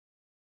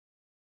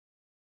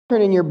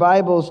Turn in your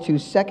Bibles to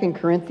 2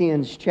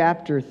 Corinthians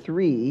chapter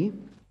 3.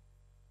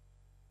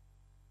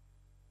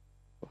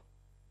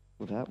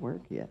 Will that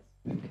work? Yes.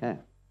 Okay.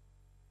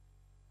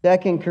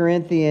 2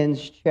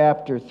 Corinthians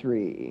chapter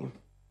 3.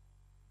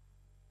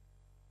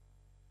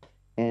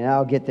 And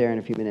I'll get there in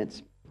a few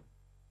minutes.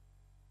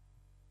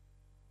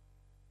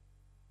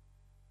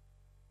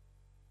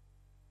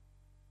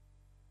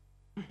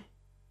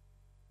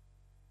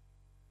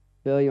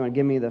 Bill, you want to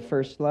give me the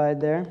first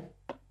slide there?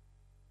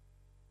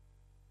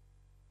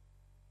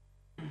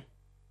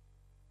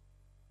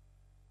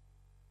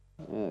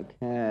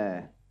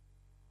 Okay.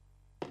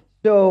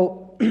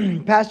 So,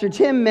 Pastor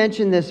Tim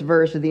mentioned this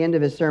verse at the end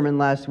of his sermon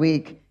last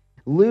week.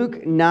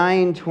 Luke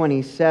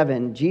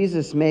 9:27,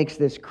 Jesus makes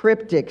this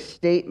cryptic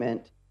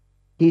statement.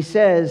 He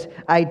says,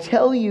 "I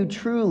tell you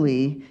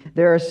truly,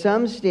 there are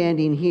some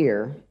standing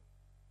here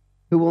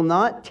who will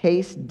not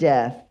taste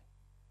death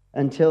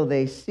until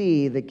they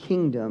see the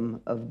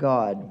kingdom of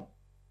God."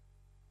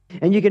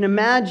 And you can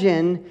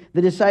imagine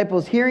the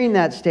disciples hearing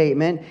that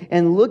statement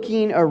and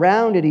looking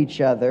around at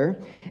each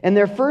other. And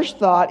their first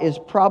thought is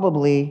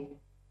probably,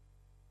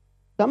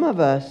 some of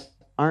us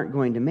aren't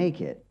going to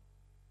make it.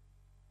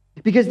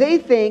 Because they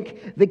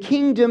think the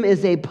kingdom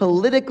is a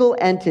political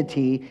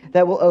entity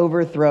that will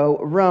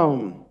overthrow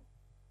Rome.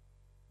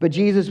 But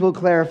Jesus will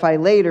clarify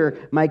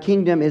later, my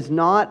kingdom is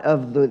not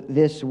of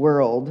this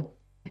world.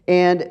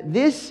 And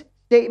this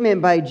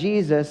statement by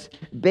Jesus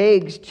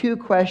begs two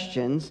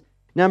questions.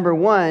 Number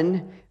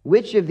one,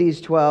 which of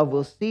these 12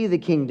 will see the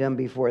kingdom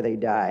before they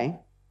die?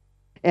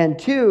 And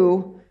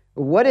two,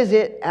 what is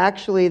it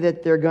actually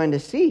that they're going to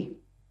see?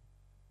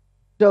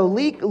 So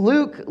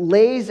Luke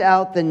lays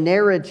out the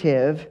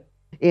narrative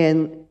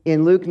in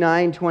Luke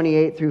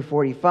 9:28 through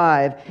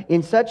 45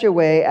 in such a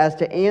way as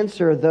to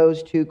answer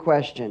those two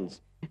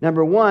questions.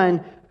 Number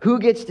one, who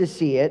gets to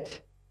see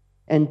it?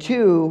 And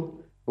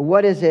two,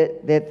 what is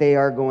it that they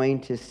are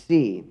going to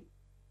see?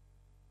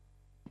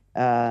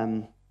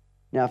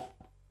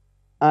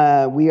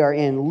 We are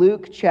in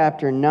Luke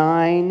chapter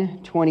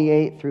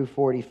 9:28 through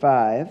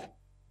 45.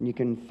 You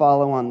can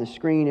follow on the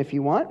screen if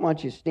you want. Why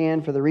don't you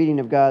stand for the reading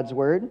of God's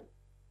word?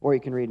 Or you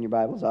can read in your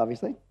Bibles,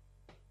 obviously.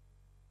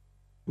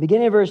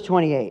 Beginning of verse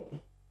 28.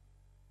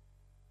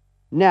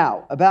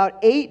 Now, about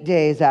 8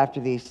 days after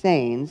these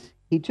sayings,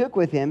 he took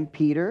with him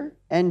Peter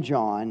and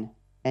John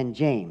and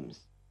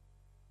James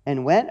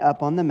and went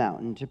up on the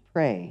mountain to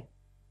pray.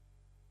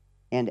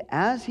 And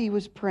as he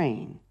was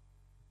praying,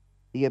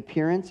 the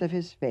appearance of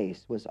his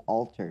face was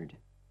altered,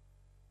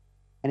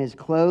 and his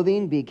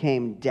clothing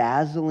became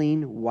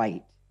dazzling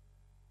white.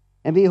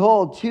 And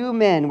behold, two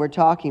men were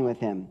talking with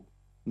him,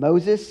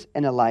 Moses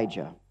and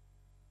Elijah,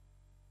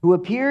 who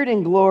appeared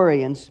in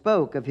glory and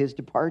spoke of his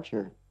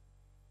departure,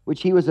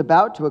 which he was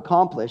about to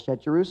accomplish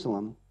at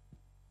Jerusalem.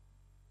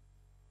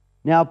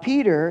 Now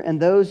Peter and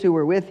those who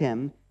were with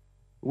him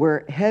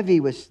were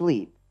heavy with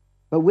sleep,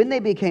 but when they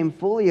became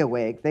fully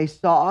awake, they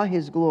saw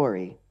his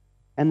glory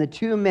and the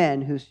two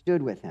men who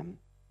stood with him.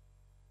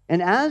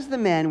 And as the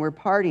men were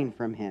parting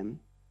from him,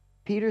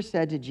 Peter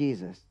said to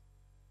Jesus,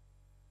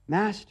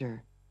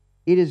 "Master,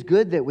 it is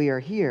good that we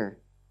are here.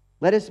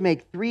 Let us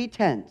make 3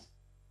 tents,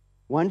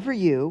 one for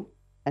you,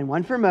 and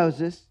one for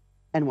Moses,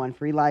 and one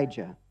for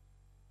Elijah,"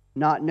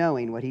 not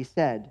knowing what he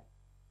said.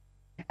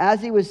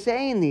 As he was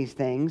saying these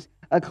things,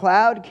 a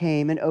cloud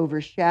came and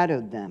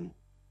overshadowed them,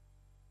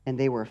 and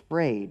they were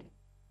afraid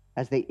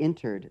as they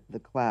entered the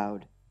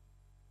cloud.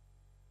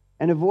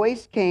 And a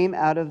voice came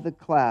out of the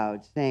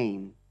cloud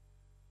saying,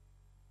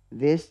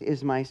 "This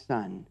is my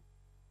son,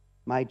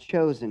 my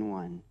chosen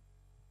one.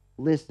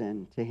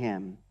 Listen to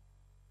him."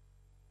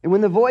 And when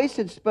the voice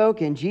had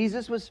spoken,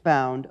 Jesus was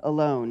found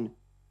alone.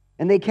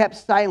 And they kept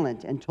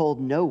silent and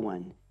told no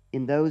one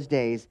in those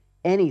days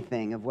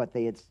anything of what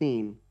they had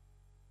seen.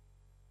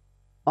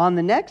 On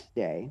the next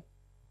day,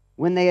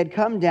 when they had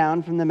come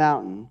down from the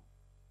mountain,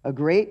 a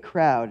great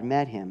crowd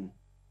met him.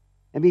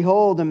 And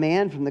behold, a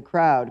man from the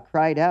crowd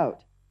cried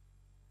out,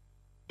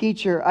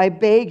 "Teacher, I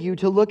beg you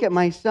to look at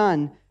my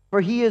son,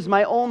 for he is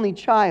my only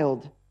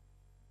child."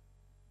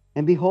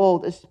 And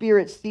behold, a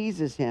spirit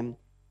seizes him,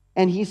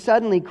 and he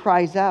suddenly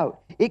cries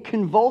out. It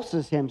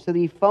convulses him so that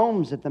he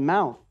foams at the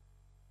mouth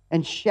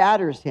and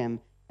shatters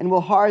him and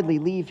will hardly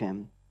leave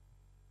him.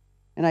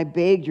 And I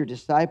begged your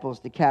disciples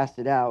to cast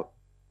it out,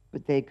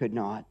 but they could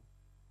not.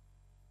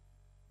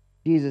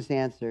 Jesus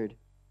answered,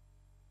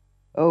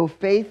 "O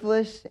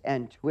faithless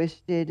and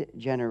twisted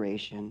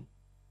generation,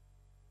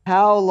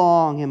 how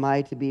long am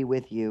I to be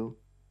with you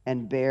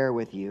and bear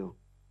with you?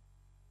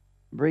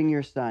 Bring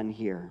your son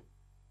here."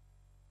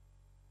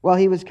 While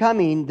he was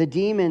coming, the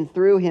demon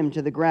threw him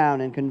to the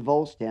ground and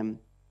convulsed him.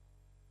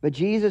 But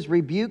Jesus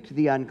rebuked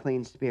the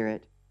unclean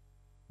spirit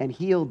and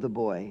healed the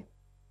boy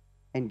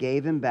and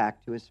gave him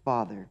back to his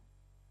father.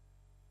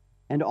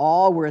 And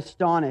all were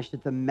astonished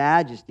at the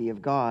majesty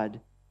of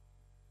God.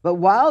 But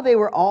while they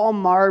were all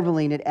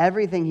marveling at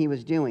everything he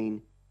was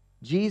doing,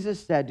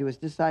 Jesus said to his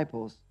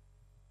disciples,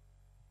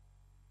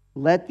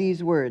 "Let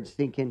these words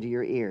sink into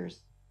your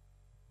ears.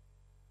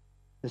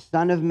 the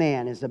Son of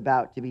Man is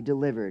about to be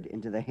delivered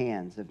into the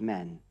hands of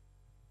men."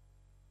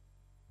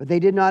 But they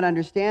did not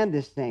understand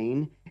this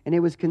saying, and it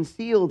was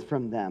concealed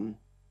from them,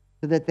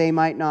 so that they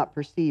might not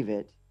perceive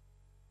it.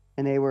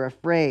 And they were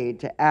afraid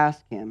to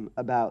ask him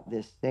about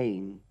this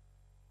saying.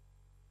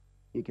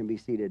 You can be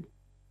seated.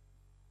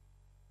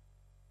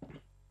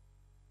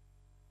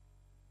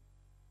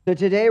 So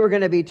today we're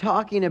going to be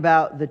talking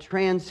about the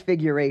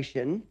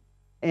Transfiguration,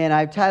 and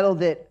I've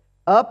titled it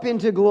 "Up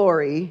into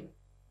Glory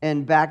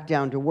and Back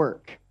Down to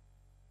Work."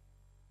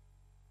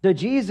 So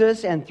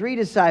Jesus and 3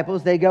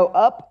 disciples, they go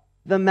up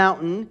the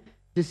mountain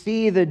to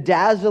see the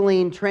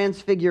dazzling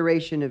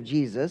transfiguration of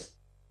Jesus,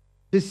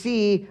 to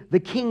see the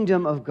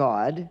kingdom of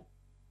God,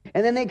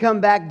 and then they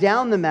come back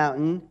down the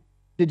mountain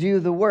to do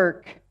the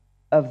work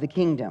of the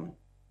kingdom.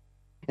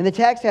 And the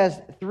text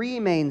has 3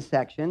 main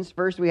sections.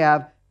 First, we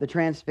have the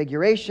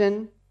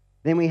Transfiguration,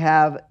 then we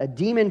have a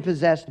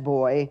demon-possessed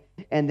boy,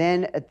 and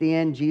then at the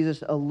end,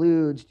 Jesus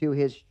alludes to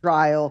his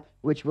trial,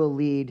 which will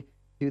lead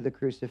to the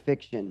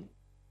crucifixion.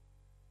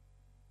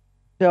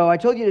 So I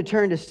told you to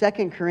turn to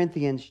 2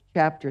 Corinthians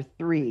chapter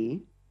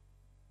 3.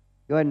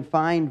 Go ahead and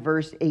find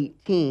verse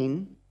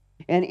 18.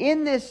 And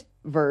in this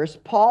verse,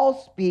 Paul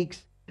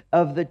speaks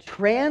of the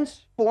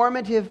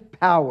transformative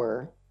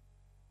power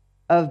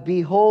of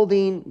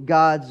beholding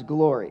God's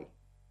glory.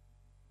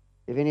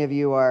 If any of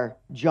you are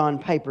John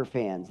Piper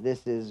fans,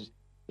 this is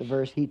the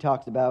verse he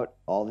talks about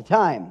all the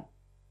time.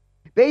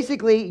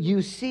 Basically,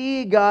 you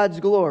see God's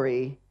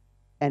glory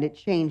and it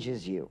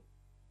changes you.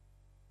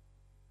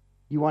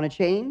 You want to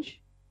change?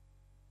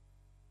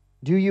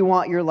 Do you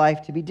want your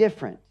life to be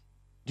different?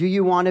 Do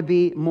you want to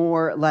be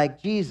more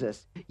like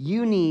Jesus?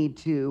 You need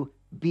to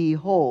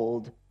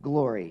behold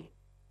glory.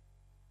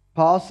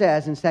 Paul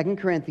says in 2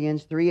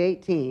 Corinthians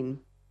 3:18,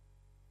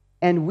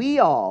 "And we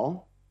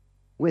all,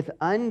 with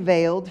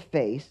unveiled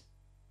face,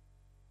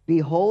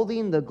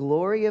 beholding the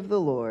glory of the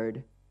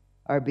Lord,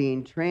 are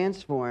being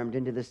transformed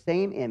into the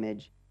same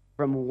image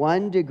from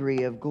one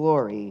degree of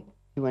glory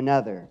to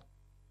another."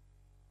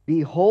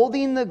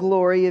 Beholding the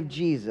glory of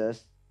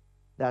Jesus,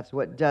 that's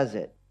what does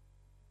it.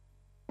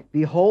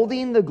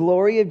 Beholding the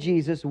glory of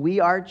Jesus, we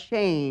are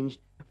changed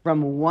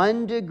from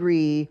one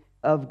degree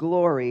of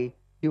glory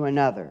to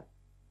another.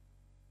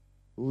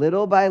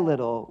 Little by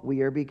little,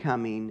 we are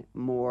becoming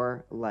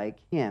more like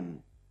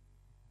him.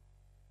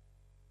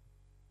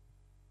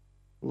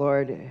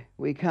 Lord,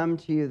 we come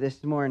to you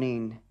this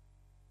morning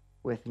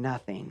with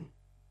nothing.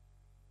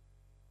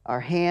 Our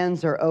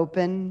hands are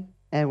open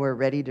and we're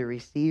ready to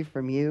receive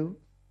from you.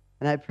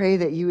 And I pray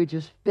that you would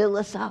just fill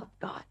us up,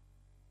 God.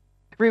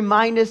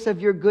 Remind us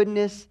of your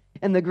goodness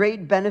and the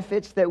great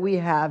benefits that we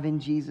have in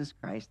Jesus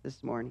Christ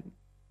this morning.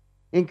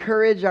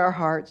 Encourage our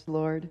hearts,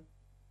 Lord.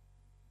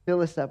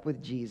 Fill us up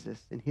with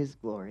Jesus and his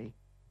glory.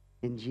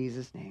 In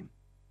Jesus' name,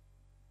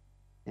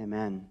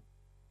 amen.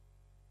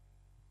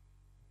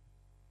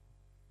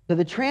 So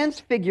the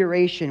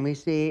Transfiguration we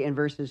see in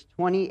verses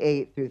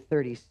 28 through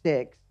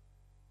 36.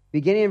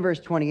 Beginning in verse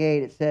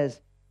 28, it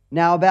says,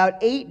 "Now about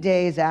 8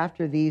 days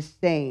after these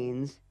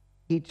sayings,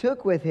 he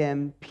took with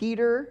him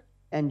Peter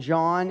and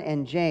John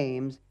and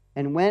James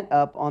and went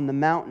up on the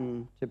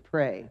mountain to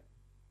pray."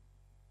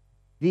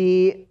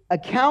 The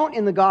account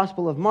in the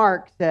Gospel of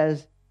Mark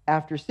says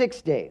after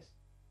 6 days,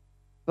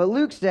 but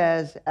Luke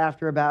says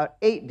after about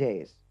 8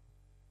 days.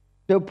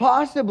 So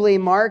possibly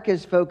Mark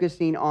is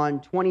focusing on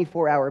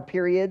 24-hour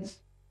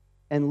periods,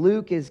 and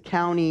Luke is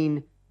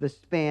counting the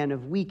span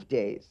of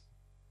weekdays.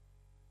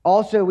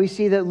 Also, we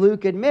see that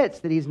Luke admits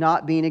that he's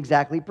not being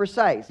exactly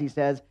precise. He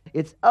says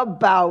it's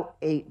about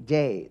 8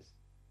 days.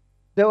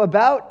 So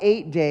about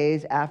 8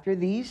 days after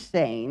these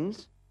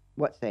sayings,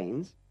 what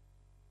sayings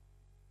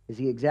is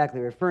he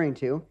exactly referring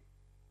to?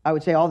 I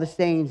would say all the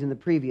sayings in the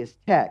previous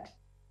text.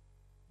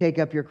 Take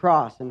up your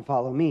cross and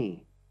follow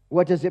me.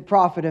 What does it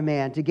profit a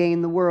man to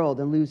gain the world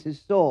and lose his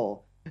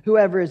soul?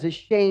 Whoever is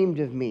ashamed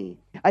of me.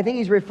 I think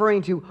he's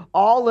referring to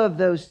all of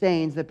those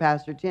sayings that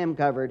Pastor Tim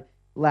covered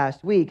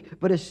last week,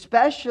 but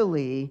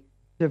especially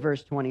to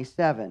verse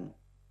 27.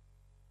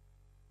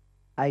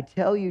 "I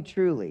tell you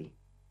truly,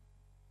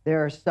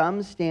 there are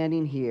some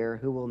standing here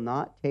who will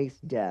not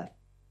taste death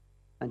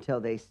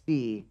until they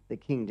see the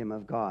kingdom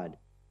of God."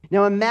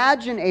 Now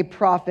imagine a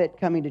prophet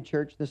coming to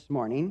church this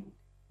morning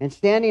and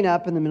standing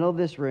up in the middle of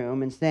this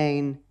room and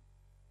saying,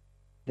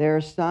 "There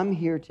are some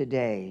here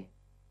today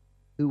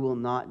who will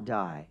not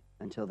die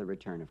until the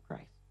return of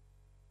Christ."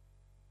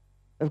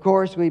 Of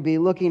course, we'd be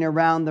looking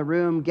around the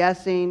room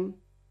guessing,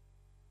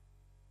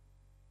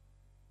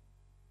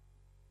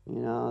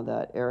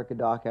 that Erica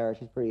Dockhour,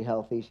 she's pretty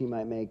healthy. She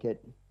might make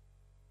it.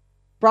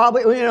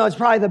 Probably, it's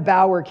probably the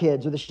Bauer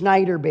kids or the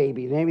Schneider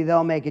baby. Maybe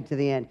they'll make it to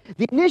the end.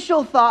 The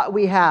initial thought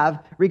we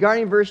have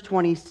regarding verse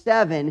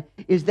 27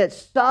 is that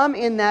some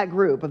in that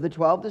group of the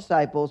 12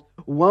 disciples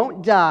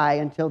won't die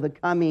until the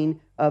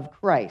coming of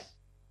Christ.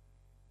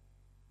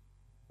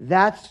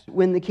 That's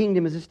when the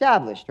kingdom is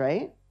established,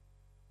 right?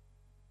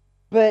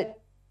 But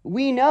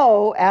we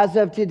know as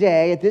of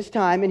today, at this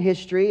time in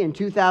history, in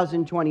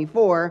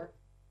 2024,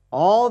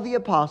 all the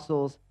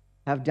apostles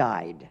have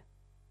died.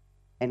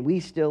 and we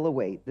still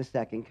await the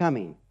second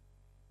coming.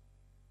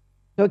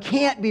 So it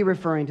can't be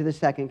referring to the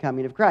second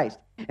coming of Christ.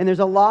 And there's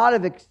a lot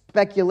of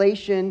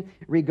speculation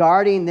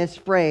regarding this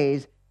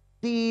phrase,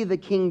 see the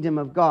kingdom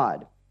of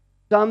God.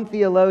 Some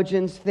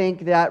theologians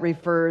think that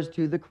refers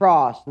to the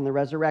cross and the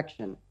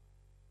resurrection,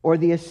 or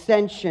the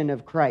ascension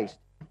of Christ,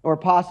 or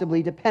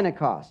possibly to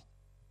Pentecost.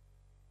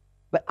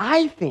 But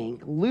I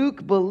think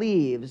Luke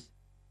believes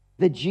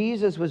that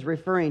Jesus was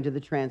referring to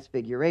the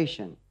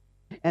Transfiguration.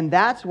 And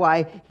that's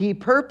why he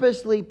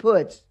purposely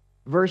puts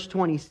verse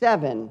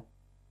 27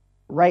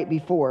 right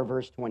before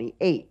verse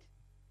 28,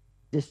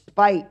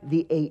 despite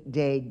the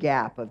 8-day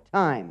gap of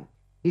time.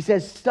 He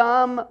says,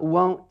 some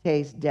won't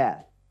taste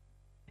death.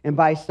 And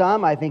by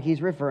some, I think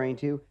he's referring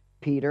to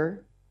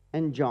Peter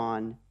and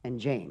John and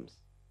James,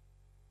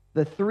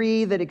 the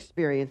three that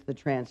experienced the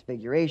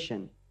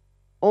Transfiguration.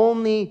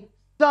 Only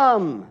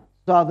some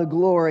saw the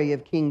glory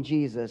of King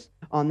Jesus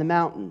on the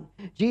mountain.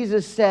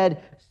 Jesus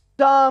said,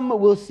 some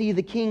will see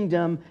the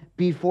kingdom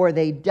before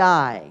they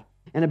die.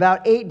 And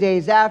about 8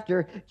 days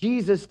after,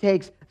 Jesus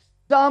takes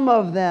some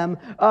of them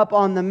up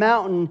on the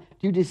mountain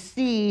to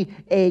see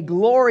a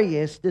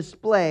glorious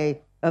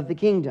display of the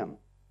kingdom.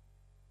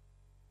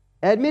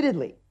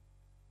 Admittedly,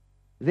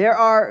 there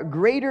are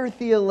greater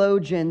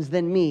theologians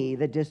than me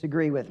that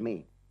disagree with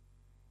me.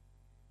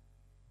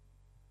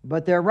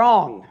 But they're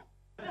wrong.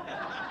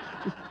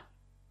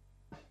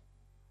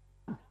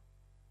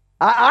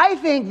 I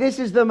think this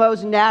is the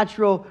most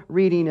natural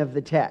reading of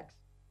the text.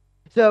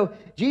 So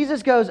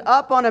Jesus goes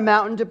up on a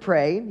mountain to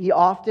pray. He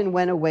often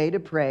went away to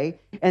pray.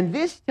 And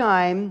this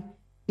time,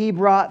 he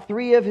brought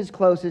 3 of his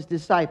closest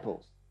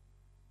disciples.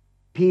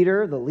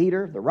 Peter, the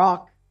leader, the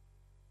rock.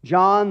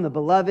 John, the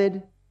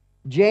beloved.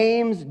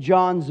 James,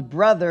 John's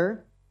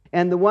brother,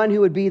 and the one who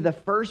would be the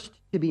first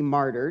to be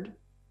martyred.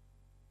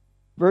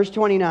 Verse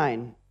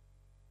 29.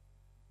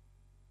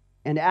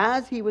 And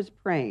as he was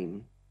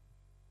praying,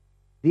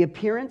 the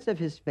appearance of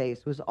his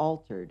face was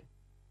altered,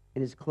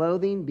 and his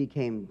clothing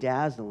became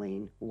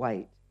dazzling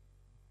white.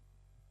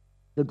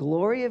 The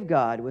glory of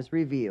God was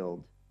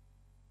revealed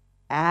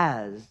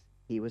as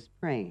he was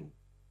praying.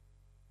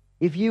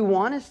 If you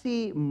want to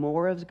see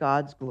more of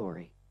God's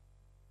glory,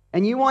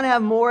 and you want to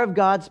have more of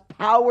God's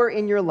power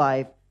in your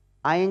life,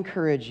 I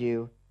encourage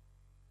you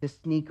to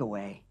sneak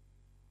away,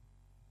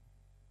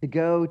 to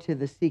go to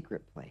the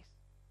secret place,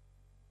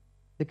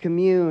 to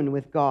commune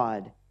with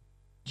God.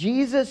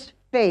 Jesus'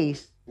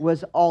 face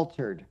was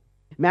altered.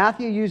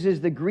 Matthew uses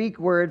the Greek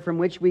word from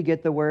which we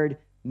get the word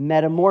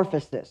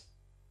metamorphosis,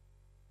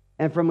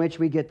 and from which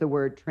we get the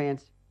word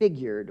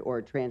transfigured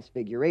or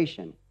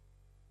transfiguration.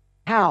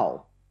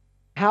 How?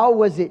 How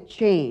was it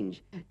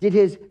changed? Did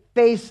his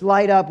face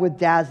light up with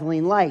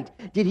dazzling light?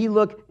 Did he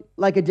look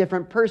like a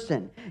different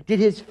person? Did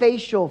his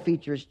facial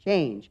features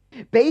change?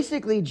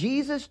 Basically,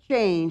 Jesus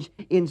changed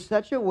in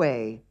such a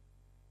way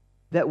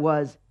that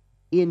was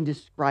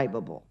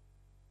indescribable.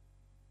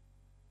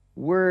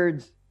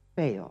 Words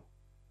fail.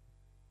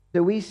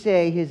 So we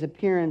say his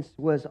appearance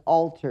was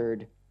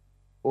altered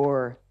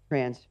or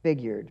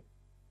transfigured.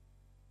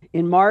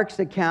 In Mark's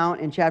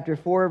account in chapter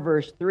 4,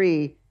 verse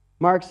 3,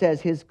 Mark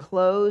says his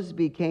clothes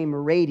became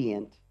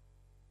radiant,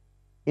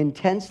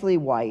 intensely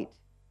white,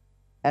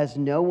 as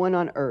no one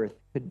on earth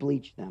could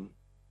bleach them.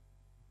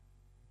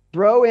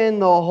 Throw in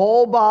the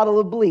whole bottle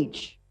of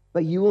bleach,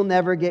 but you will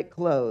never get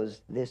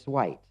clothes this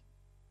white.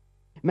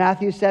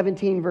 Matthew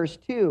 17, verse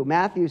 2,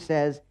 Matthew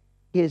says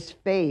his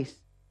face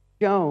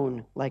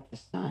shone like the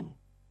sun.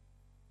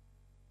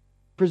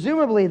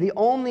 Presumably, the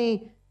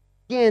only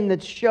skin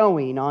that's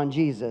showing on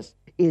Jesus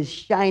is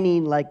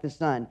shining like the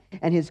sun,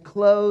 and his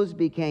clothes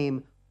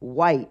became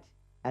white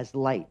as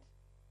light.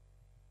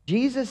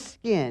 Jesus'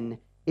 skin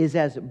is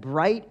as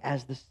bright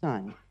as the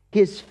sun.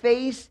 His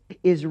face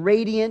is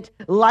radiant.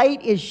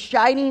 Light is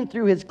shining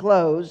through his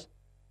clothes.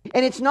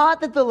 And it's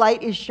not that the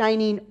light is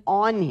shining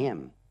on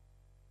him,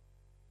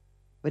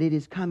 but it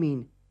is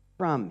coming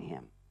from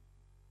him.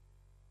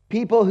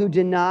 People who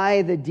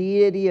deny the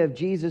deity of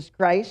Jesus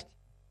Christ,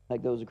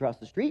 like those across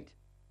the street,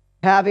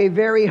 have a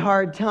very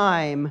hard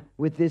time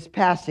with this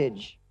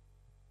passage.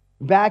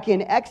 Back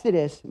in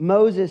Exodus,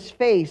 Moses'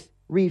 face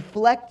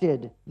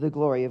reflected the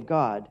glory of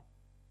God,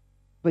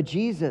 but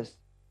Jesus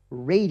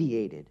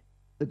radiated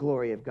the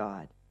glory of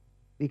God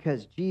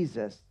because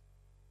Jesus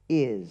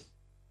is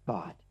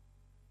God.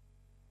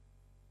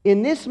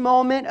 In this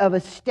moment of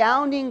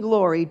astounding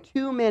glory,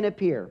 2 men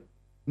appear,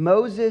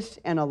 Moses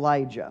and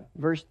Elijah.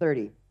 Verse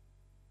 30.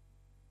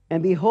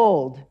 And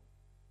behold,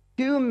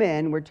 2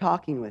 men were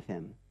talking with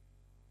him,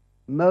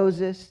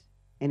 Moses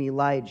and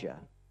Elijah,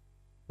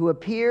 who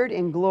appeared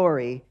in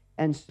glory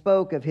and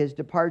spoke of his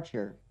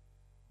departure,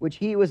 which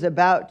he was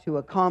about to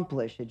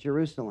accomplish at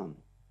Jerusalem.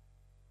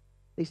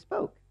 They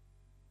spoke.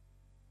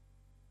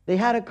 They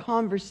had a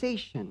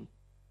conversation.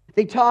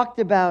 They talked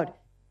about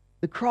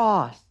the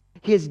cross,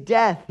 his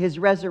death, his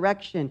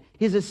resurrection,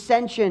 his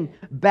ascension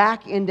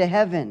back into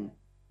heaven.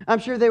 I'm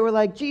sure they were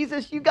like,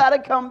 Jesus, you got to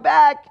come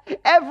back.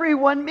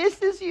 Everyone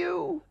misses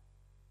you.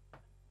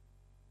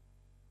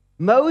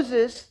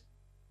 Moses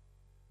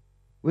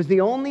was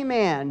the only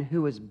man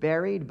who was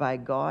buried by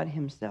God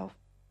himself.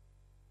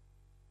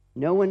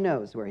 No one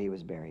knows where he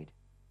was buried.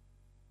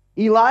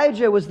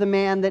 Elijah was the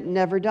man that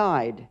never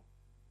died,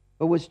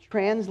 but was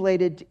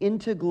translated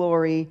into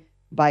glory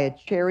by a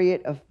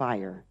chariot of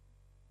fire.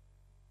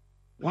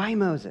 Why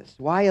Moses?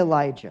 Why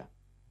Elijah?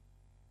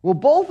 Well,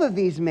 both of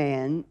these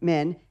men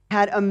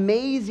had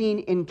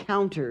amazing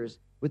encounters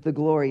with the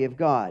glory of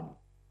God.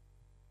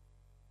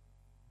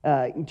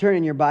 Turn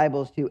in your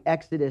Bibles to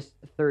Exodus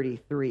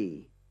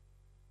 33.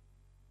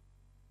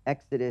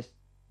 Exodus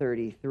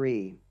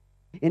 33.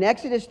 In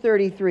Exodus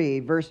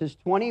 33, verses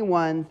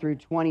 21 through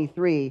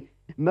 23,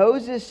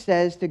 Moses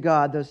says to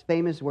God those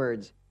famous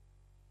words,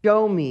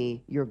 "Show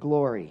me your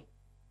glory."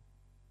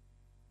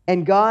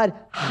 And God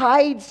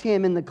hides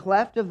him in the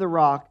cleft of the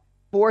rock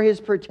for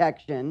his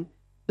protection,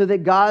 so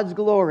that God's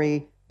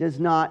glory does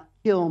not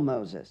kill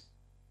Moses.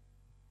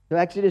 So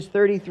Exodus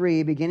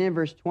 33, beginning in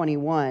verse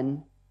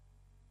 21,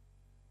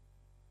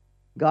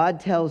 God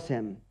tells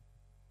him,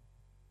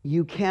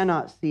 "You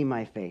cannot see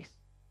my face,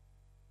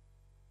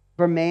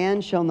 for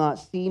man shall not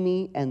see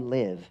me and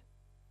live.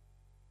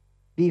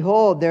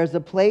 Behold, there is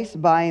a place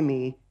by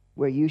me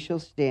where you shall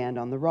stand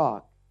on the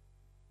rock.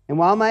 And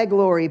while my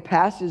glory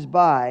passes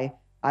by,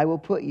 I will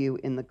put you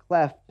in the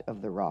cleft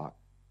of the rock,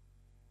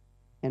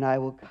 and I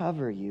will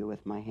cover you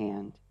with my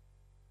hand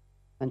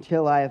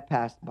until I have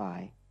passed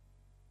by.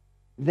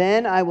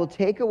 Then I will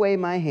take away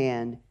my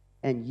hand,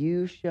 and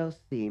you shall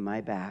see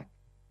my back,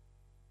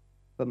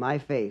 but my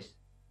face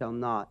shall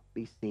not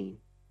be seen."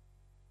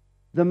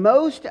 The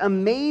most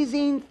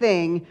amazing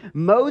thing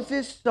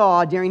Moses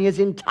saw during his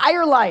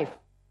entire life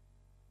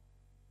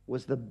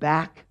was the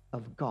back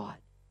of God.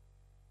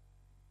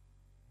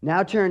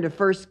 Now turn to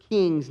 1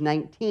 Kings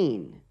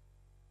 19.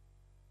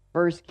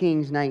 1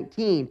 Kings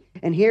 19.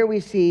 And here we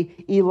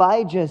see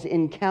Elijah's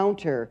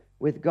encounter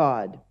with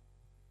God.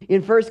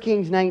 In 1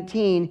 Kings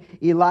 19,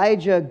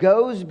 Elijah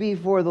goes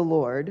before the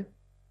Lord,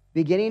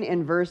 beginning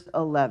in verse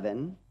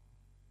 11.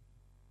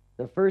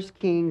 So 1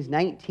 Kings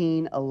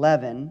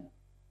 19:11,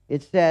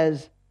 it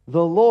says,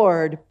 "The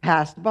Lord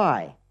passed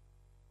by."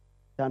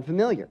 Sound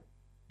familiar?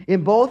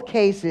 In both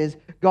cases,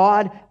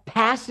 God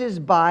passes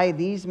by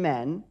these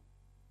men.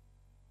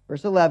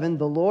 Verse 11,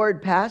 "The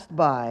Lord passed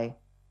by,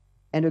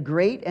 and a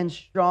great and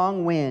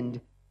strong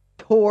wind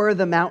tore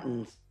the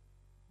mountains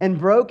and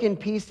broke in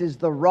pieces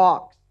the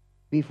rocks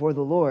before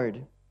the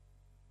Lord.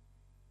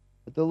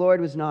 But the Lord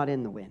was not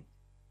in the wind.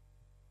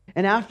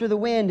 And after the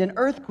wind, an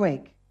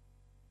earthquake.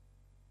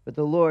 But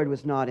the Lord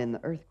was not in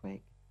the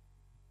earthquake.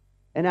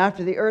 And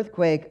after the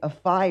earthquake, a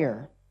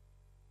fire.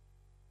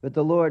 But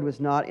the Lord was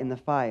not in the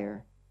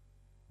fire.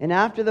 And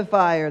after the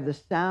fire, the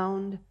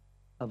sound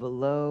of a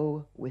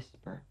low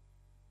whisper."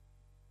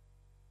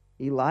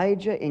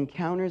 Elijah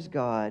encounters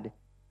God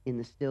in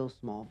the still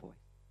small voice.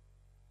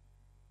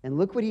 And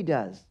look what he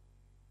does.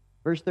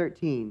 Verse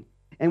 13.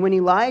 "And when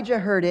Elijah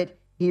heard it,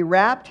 he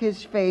wrapped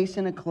his face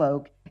in a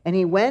cloak, and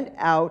he went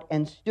out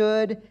and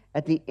stood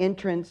at the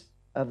entrance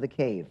of the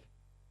cave."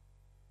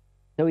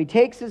 So he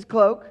takes his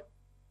cloak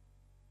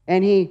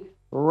and he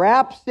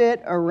wraps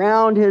it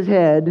around his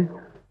head,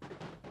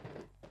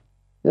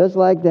 just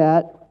like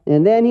that.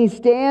 And then he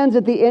stands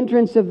at the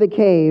entrance of the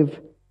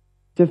cave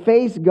to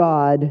face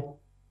God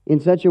in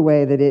such a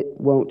way that it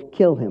won't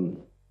kill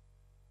him.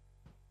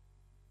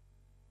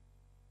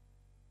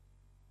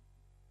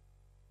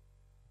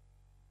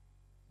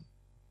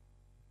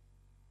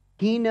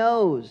 He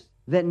knows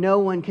that no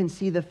one can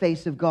see the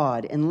face of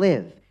God and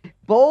live.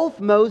 Both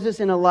Moses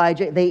and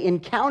Elijah, they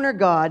encounter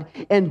God,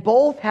 and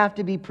both have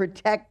to be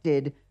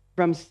protected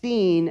from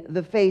seeing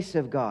the face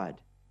of God.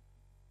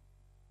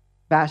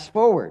 Fast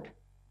forward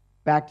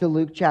back to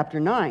Luke chapter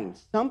 9.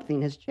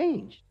 Something has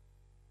changed.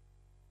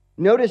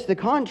 Notice the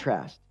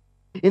contrast.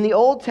 In the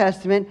Old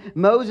Testament,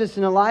 Moses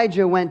and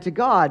Elijah went to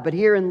God, but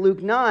here in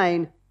Luke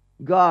 9,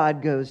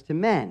 God goes to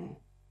men.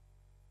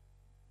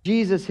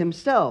 Jesus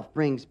himself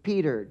brings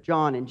Peter,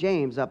 John, and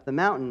James up the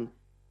mountain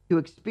to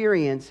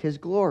experience his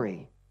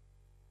glory.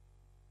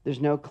 There's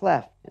no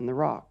cleft in the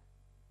rock.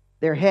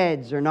 Their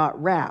heads are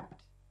not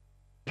wrapped.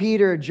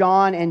 Peter,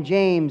 John, and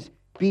James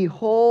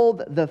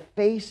behold the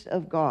face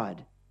of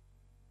God.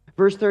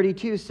 Verse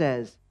 32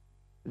 says,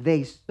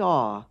 "They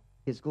saw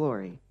his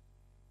glory."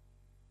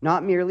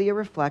 Not merely a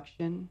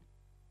reflection,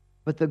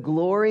 but the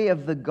glory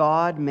of the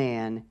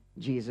God-man,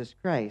 Jesus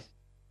Christ.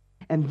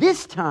 And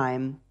this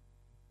time,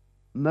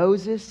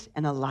 Moses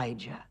and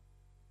Elijah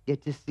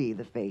get to see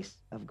the face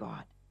of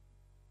God.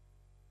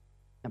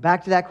 Now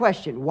back to that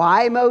question.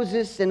 Why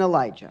Moses and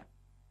Elijah?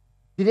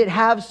 Did it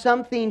have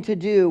something to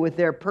do with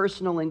their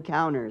personal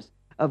encounters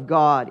of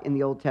God in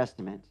the Old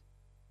Testament?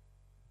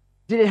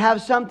 Did it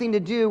have something to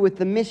do with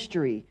the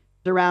mystery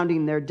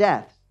surrounding their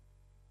deaths?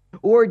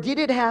 Or did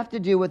it have to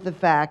do with the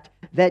fact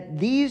that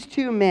these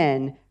two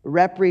men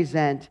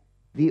represent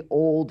the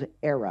old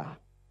era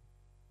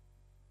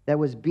that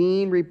was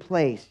being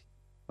replaced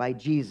by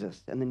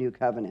Jesus and the new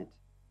covenant?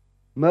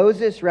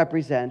 Moses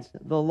represents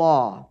the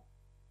law.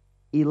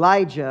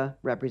 Elijah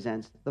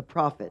represents the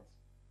prophets.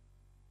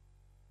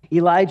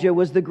 Elijah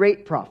was the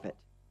great prophet,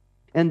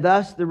 and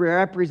thus the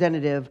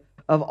representative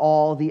of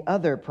all the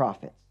other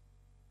prophets.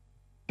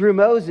 Through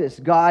Moses,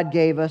 God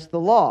gave us the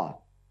law.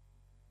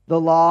 The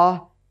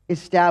law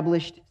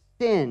established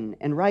sin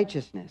and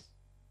righteousness.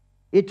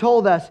 It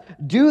told us,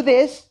 do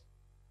this,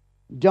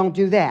 don't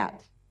do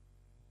that.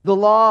 The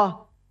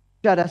law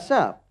shut us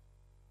up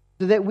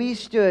so that we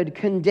stood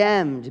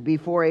condemned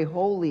before a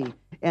holy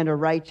and a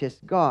righteous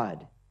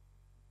God.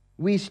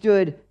 We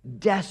stood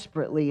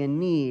desperately in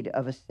need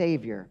of a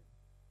Savior.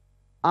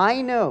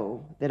 I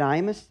know that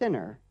I'm a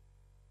sinner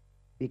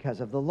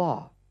because of the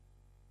law.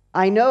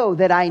 I know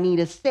that I need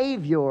a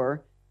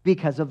Savior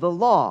because of the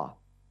law.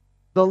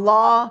 The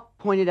law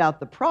pointed out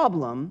the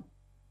problem,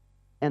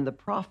 and the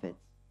prophets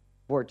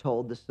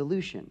foretold the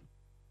solution.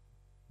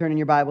 Turn in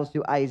your Bibles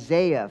to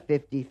Isaiah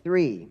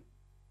 53.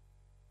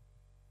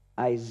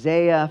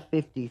 Isaiah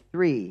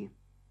 53.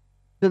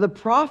 So the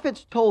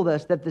prophets told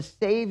us that the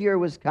Savior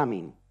was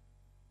coming,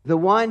 the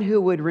one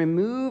who would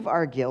remove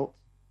our guilt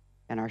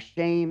and our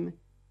shame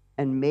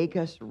and make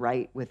us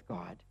right with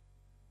God.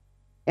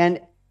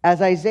 And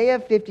as Isaiah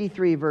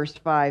 53 verse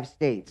 5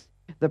 states,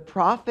 the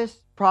prophets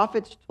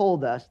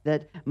told us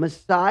that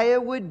Messiah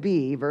would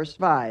be, verse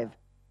 5,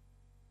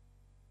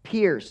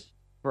 pierced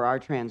for our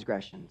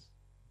transgressions,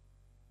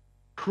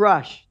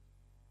 crushed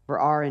for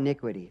our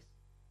iniquities,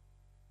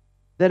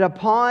 that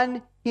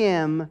upon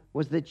him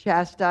was the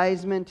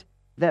chastisement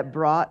that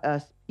brought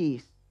us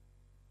peace,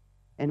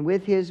 and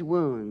with his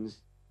wounds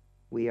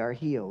we are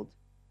healed.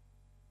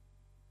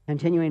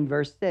 Continuing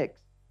verse 6,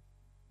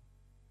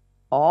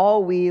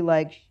 all we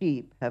like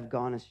sheep have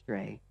gone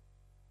astray.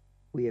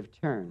 We have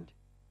turned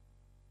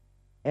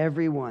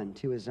every one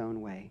to his own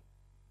way,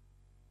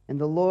 and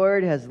the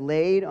Lord has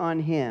laid on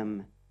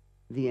him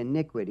the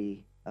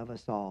iniquity of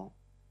us all.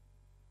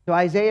 So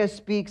Isaiah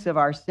speaks of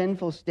our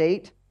sinful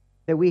state,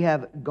 that we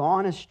have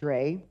gone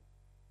astray.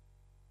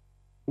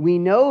 We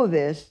know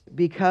this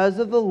because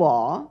of the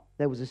law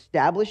that was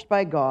established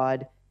by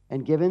God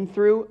and given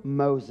through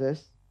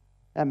Moses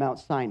at Mount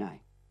Sinai.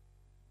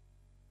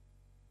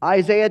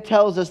 Isaiah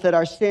tells us that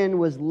our sin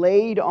was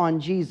laid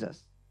on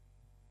Jesus,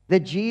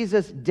 that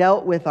Jesus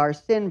dealt with our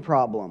sin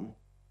problem.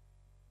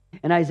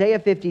 And Isaiah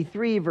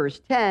 53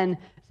 verse 10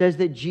 says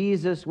that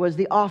Jesus was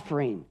the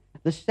offering,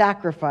 the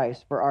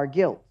sacrifice for our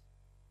guilt.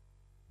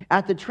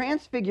 At the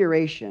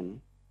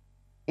Transfiguration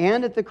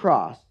and at the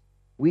cross,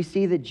 we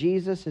see that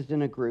Jesus is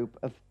in a group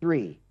of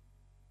three,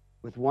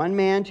 with one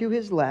man to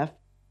his left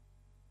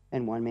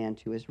and one man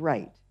to his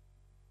right.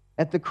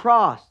 At the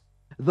cross,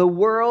 the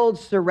world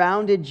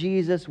surrounded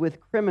Jesus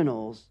with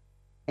criminals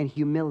and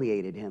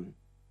humiliated him.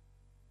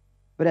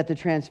 But at the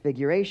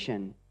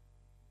Transfiguration,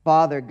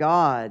 Father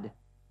God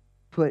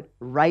put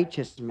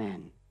righteous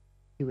men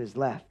to his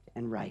left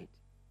and right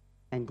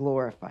and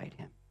glorified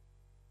him.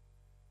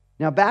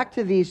 Now back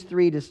to these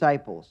three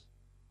disciples,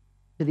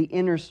 to the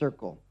inner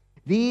circle.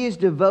 These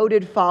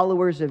devoted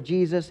followers of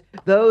Jesus,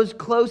 those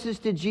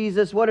closest to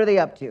Jesus, what are they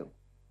up to?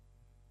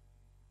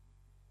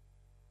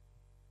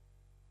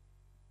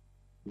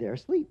 They're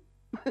asleep.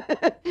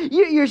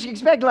 you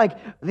expect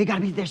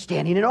they're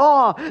standing in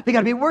awe. They got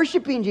to be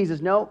worshiping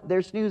Jesus. No,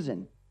 they're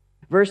snoozing.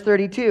 Verse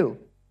 32.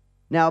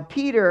 Now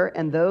Peter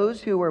and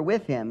those who were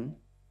with him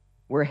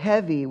were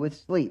heavy with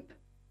sleep.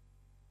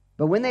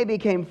 But when they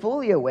became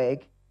fully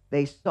awake,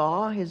 they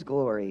saw his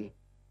glory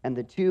and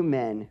the two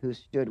men who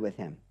stood with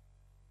him.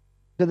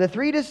 So the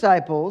three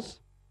disciples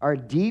are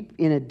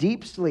in a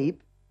deep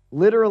sleep.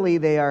 Literally,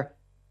 they are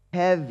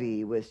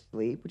heavy with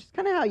sleep, which is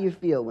kind of how you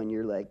feel when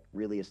you're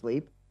really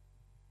asleep.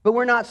 But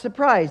we're not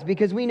surprised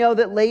because we know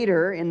that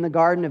later in the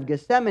Garden of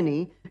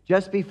Gethsemane,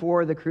 just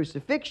before the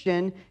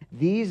crucifixion,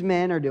 these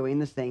men are doing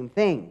the same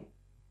thing.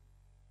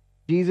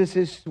 Jesus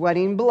is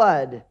sweating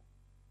blood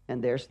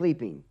and they're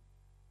sleeping.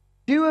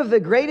 Two of the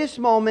greatest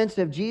moments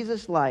of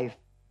Jesus' life,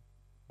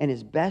 and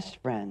his best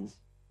friends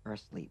are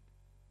asleep.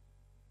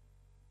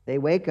 They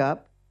wake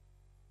up.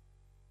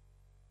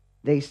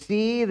 They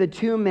see the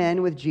two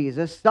men with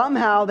Jesus.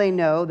 Somehow they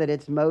know that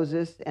it's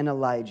Moses and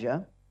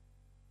Elijah.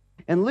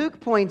 And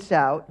Luke points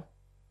out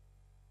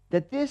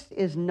that this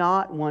is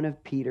not one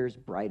of Peter's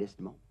brightest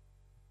moments.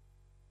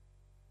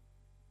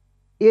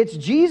 It's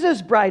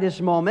Jesus'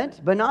 brightest moment,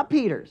 but not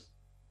Peter's.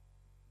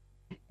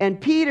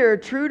 And Peter,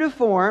 true to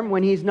form,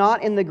 when he's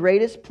not in the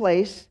greatest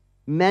place,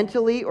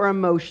 mentally or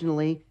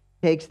emotionally,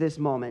 takes this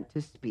moment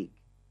to speak.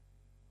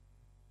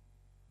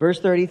 Verse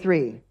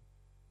 33,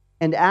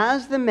 and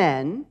as the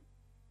men,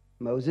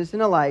 Moses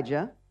and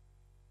Elijah,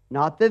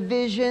 not the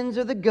visions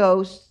or the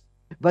ghosts,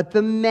 but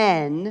the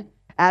men,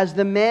 as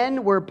the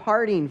men were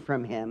parting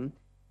from him,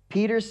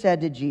 Peter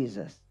said to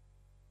Jesus,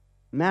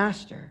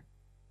 Master,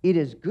 it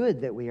is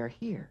good that we are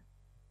here.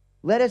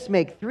 Let us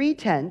make 3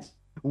 tents,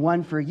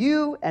 one for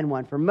you and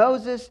one for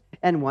Moses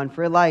and one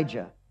for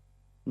Elijah,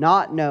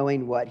 not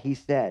knowing what he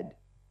said.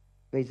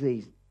 Basically,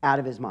 he's out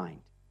of his mind.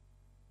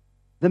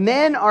 The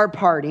men are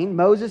parting.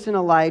 Moses and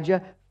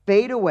Elijah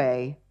fade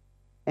away,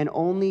 and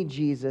only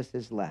Jesus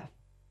is left.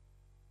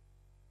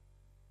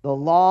 The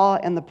law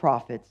and the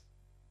prophets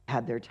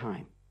had their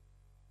time,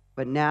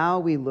 but now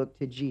we look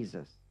to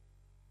Jesus.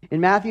 In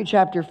Matthew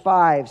chapter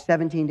 5,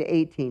 17 to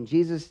 18,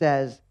 Jesus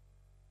says,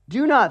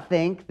 "Do not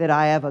think that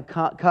I have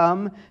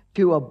come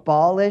to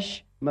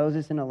abolish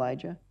Moses and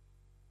Elijah.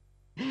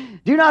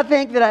 Do not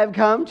think that I have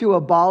come to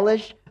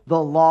abolish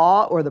the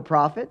law or the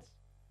prophets.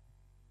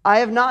 I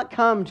have not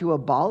come to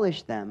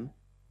abolish them,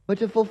 but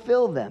to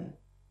fulfill them.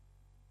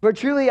 For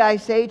truly I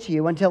say to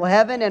you, until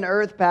heaven and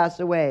earth pass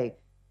away,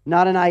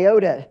 not an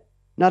iota,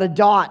 not a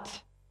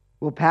dot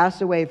will pass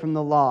away from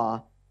the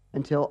law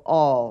until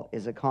all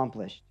is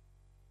accomplished."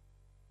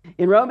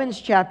 In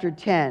Romans chapter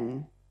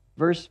 10,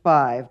 verse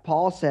 5,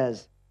 Paul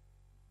says,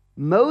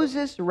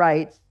 "Moses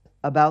writes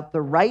about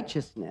the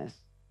righteousness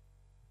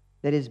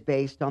that is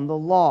based on the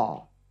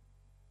law,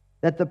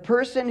 that the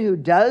person who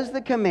does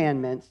the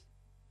commandments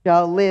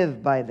shall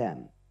live by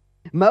them."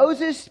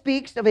 Moses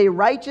speaks of a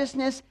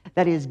righteousness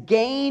that is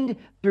gained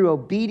through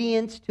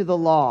obedience to the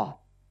law.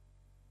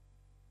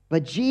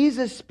 But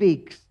Jesus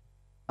speaks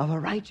of a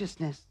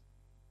righteousness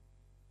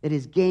that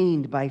is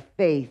gained by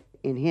faith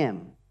in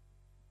him.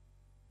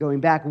 Going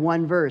back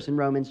one verse in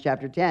Romans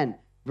chapter 10,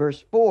 verse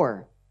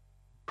 4,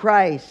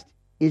 Christ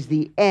is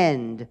the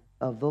end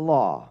of the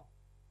law.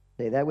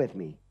 Say that with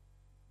me.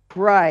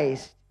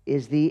 Christ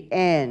is the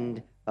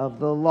end of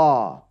the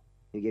law.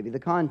 Let me give you the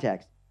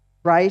context.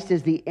 Christ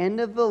is the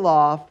end of the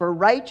law for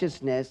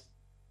righteousness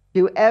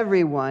to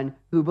everyone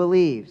who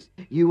believes.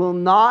 You will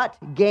not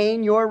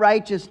gain your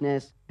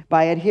righteousness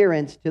by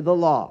adherence to the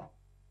law.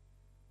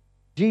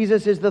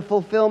 Jesus is the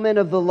fulfillment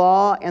of the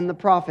law and the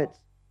prophets.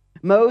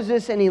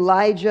 Moses and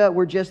Elijah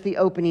were just the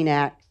opening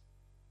acts.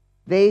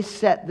 They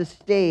set the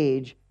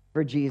stage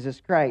for Jesus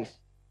Christ.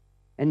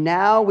 And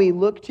now we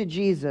look to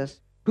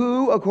Jesus,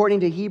 who, according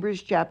to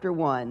Hebrews chapter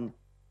 1,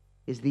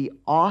 is the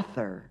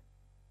author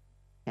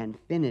and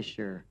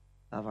finisher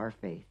of our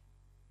faith.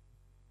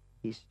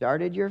 He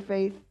started your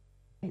faith,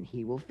 and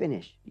he will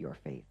finish your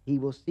faith. He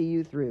will see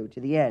you through to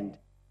the end.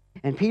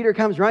 And Peter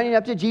comes running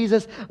up to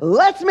Jesus,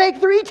 "Let's make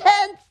 3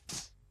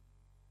 tents."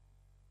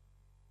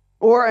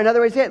 Or another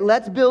way to say it,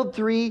 let's build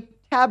 3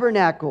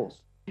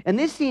 tabernacles. And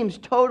this seems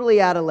totally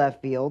out of left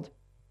field.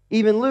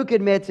 Even Luke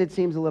admits it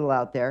seems a little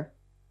out there.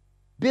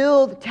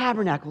 Build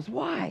tabernacles.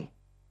 Why?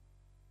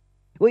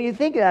 Well, you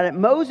think about it,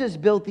 Moses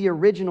built the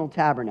original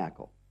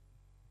tabernacle.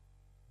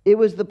 It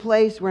was the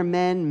place where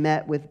men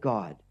met with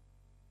God.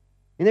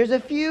 And there's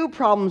a few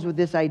problems with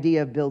this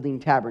idea of building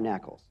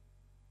tabernacles.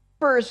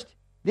 First,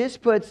 this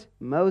puts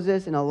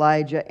Moses and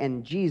Elijah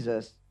and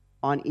Jesus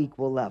on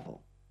equal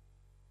level.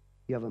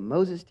 You have a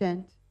Moses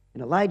tent,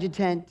 an Elijah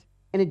tent,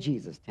 and a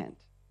Jesus tent.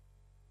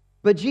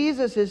 But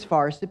Jesus is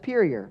far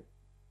superior.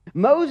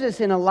 Moses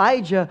and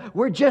Elijah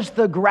were just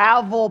the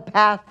gravel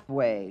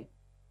pathway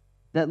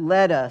that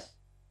led us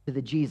to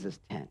the Jesus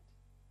tent.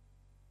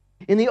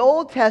 In the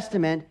Old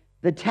Testament,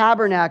 the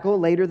tabernacle,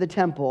 later the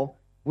temple,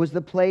 was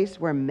the place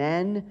where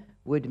men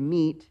would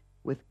meet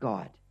with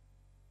God.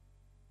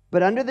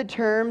 But under the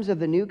terms of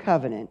the new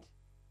covenant,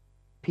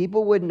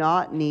 people would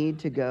not need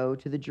to go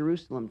to the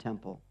Jerusalem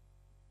temple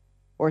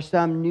or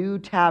some new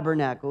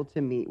tabernacle to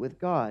meet with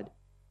God.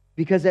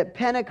 Because at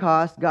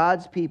Pentecost,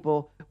 God's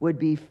people would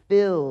be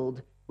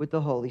filled with the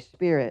Holy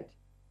Spirit.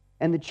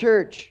 And the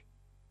church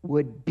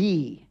would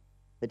be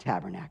the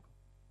tabernacle.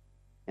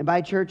 And by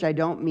church, I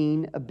don't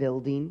mean a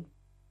building.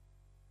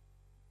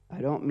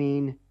 I don't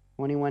mean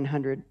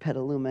 2100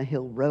 Petaluma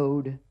Hill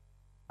Road.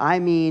 I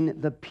mean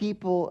the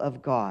people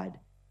of God.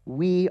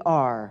 We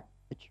are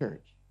the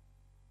church.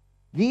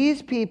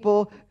 These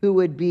people who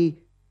would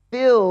be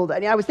filled.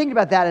 I was thinking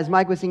about that as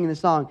Mike was singing the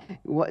song,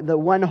 the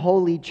one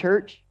holy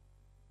church.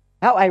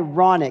 How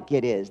ironic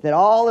it is that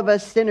all of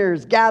us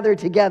sinners gather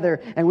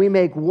together and we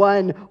make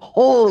one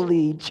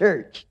holy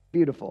church.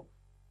 Beautiful.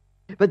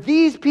 But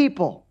these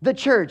people, the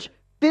church,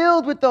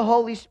 filled with the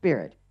Holy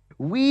Spirit,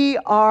 we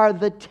are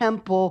the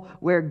temple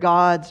where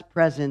God's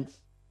presence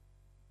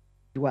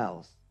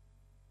dwells.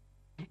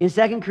 In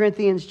 2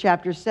 Corinthians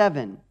chapter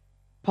 7,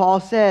 Paul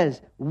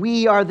says,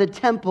 we are the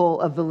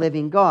temple of the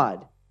living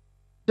God.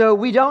 So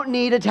we don't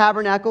need a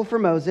tabernacle for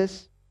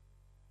Moses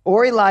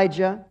or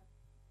Elijah.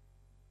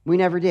 We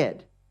never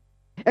did.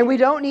 And we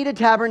don't need a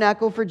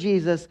tabernacle for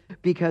Jesus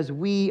because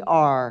we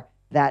are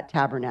that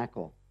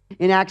tabernacle.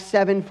 In Acts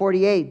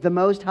 7:48, the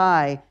Most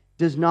High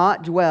does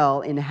not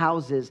dwell in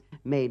houses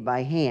made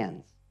by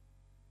hands,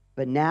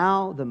 but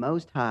now the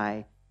Most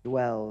High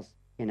dwells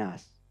in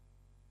us.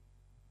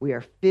 We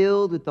are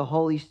filled with the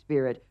Holy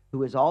Spirit,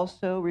 who is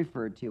also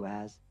referred to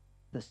as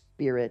the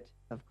Spirit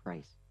of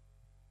Christ.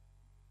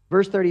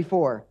 Verse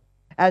 34,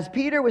 as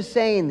Peter was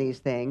saying these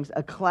things,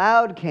 a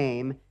cloud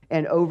came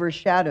and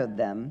overshadowed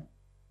them,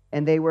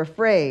 and they were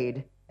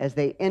afraid as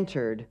they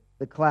entered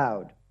the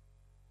cloud.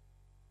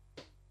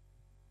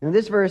 Now,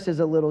 this verse is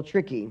a little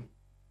tricky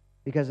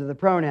because of the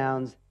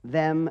pronouns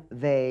them,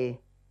 they,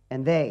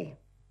 and they.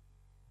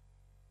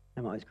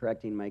 I'm always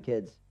correcting my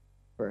kids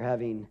for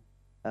having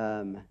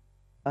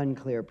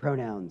unclear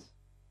pronouns.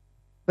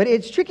 But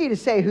it's tricky to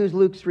say who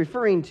Luke's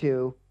referring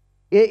to.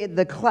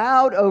 The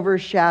cloud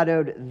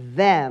overshadowed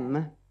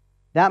them,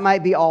 That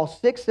might be all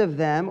 6 of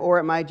them, or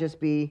it might just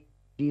be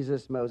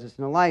Jesus, Moses,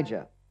 and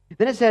Elijah.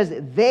 Then it says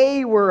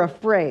they were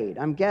afraid.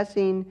 I'm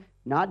guessing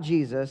not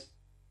Jesus,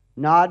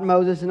 not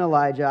Moses and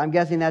Elijah. I'm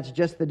guessing that's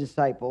just the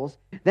disciples.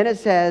 Then it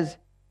says,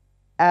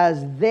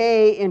 as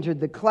they entered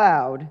the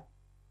cloud.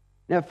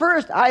 Now, at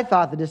first, I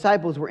thought the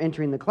disciples were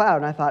entering the cloud,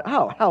 and I thought,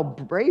 oh, how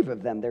brave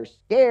of them. They're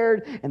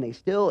scared, and they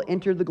still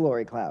entered the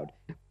glory cloud.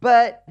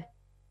 But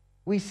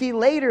we see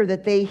later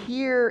that they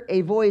hear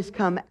a voice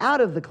come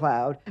out of the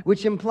cloud,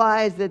 which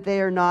implies that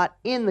they are not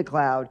in the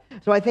cloud.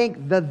 So I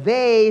think the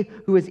they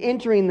who is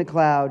entering the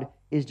cloud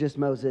is just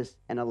Moses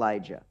and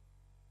Elijah.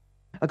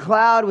 A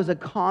cloud was a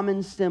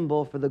common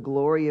symbol for the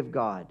glory of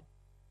God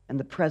and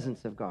the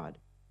presence of God.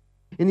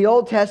 In the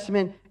Old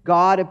Testament,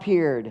 God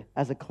appeared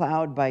as a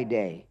cloud by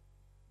day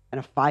and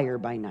a fire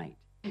by night.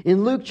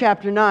 In Luke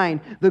chapter 9,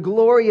 the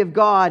glory of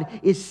God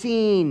is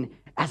seen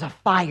as a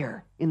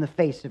fire in the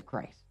face of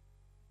Christ,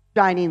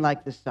 shining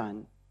like the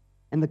sun,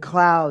 and the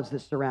clouds that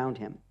surround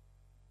him.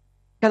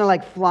 Kind of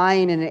like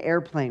flying in an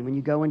airplane when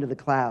you go into the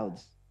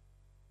clouds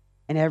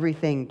and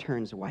everything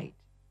turns white.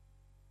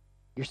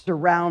 You're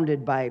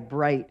surrounded by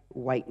bright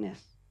whiteness.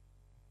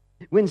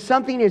 When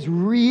something is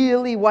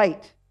really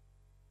white,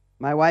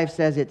 my wife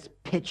says it's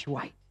pitch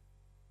white.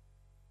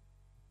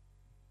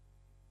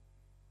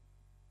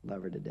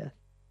 Love her to death.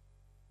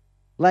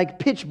 Like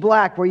pitch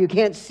black where you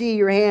can't see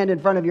your hand in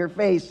front of your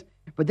face.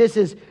 But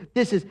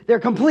they're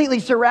completely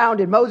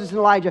surrounded. Moses and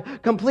Elijah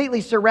completely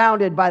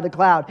surrounded by the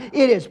cloud.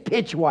 It is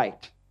pitch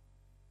white.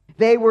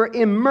 They were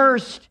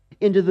immersed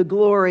into the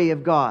glory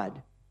of God.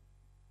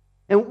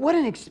 And what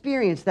an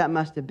experience that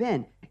must have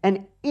been.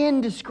 An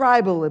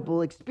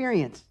indescribable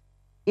experience,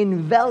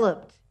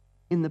 enveloped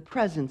in the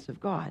presence of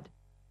God.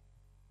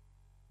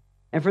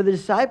 And for the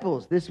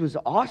disciples, this was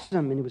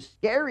awesome and it was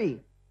scary.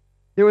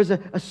 There was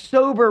a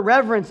sober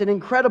reverence, an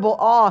incredible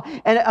awe,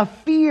 and a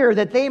fear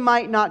that they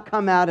might not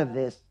come out of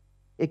this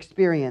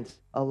experience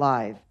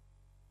alive.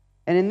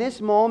 And in this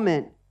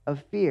moment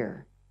of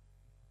fear,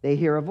 they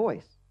hear a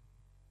voice.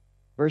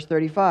 Verse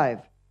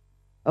 35,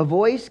 a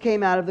voice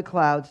came out of the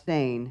cloud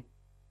saying,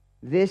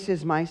 "This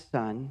is my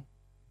son,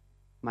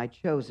 my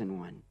chosen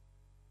one.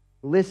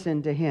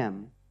 Listen to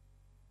him."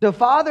 So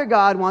Father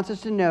God wants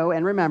us to know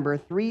and remember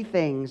 3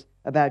 things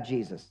about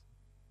Jesus.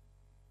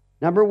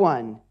 Number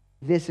 1,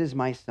 this is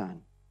my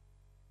son.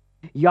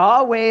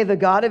 Yahweh, the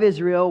God of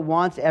Israel,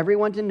 wants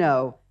everyone to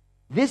know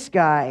this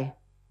guy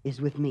is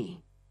with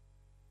me.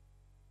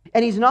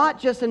 And he's not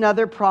just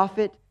another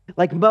prophet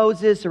like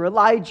Moses or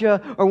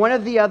Elijah or one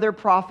of the other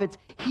prophets.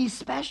 He's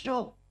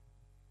special.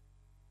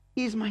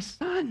 He's my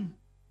son.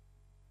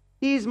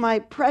 He's my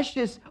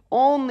precious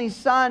only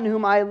son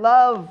whom I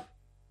love.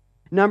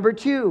 Number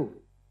 2,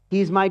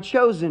 he's my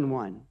chosen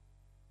one.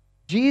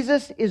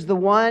 Jesus is the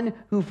one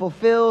who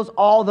fulfills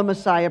all the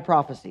Messiah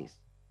prophecies.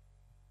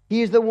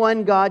 He is the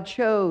one God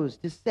chose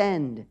to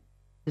send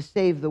to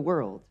save the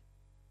world.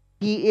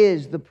 He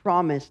is the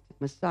promised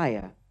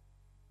Messiah.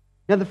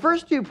 Now, the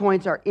first 2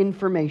 points are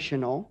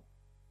informational,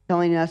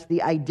 telling us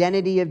the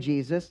identity of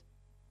Jesus,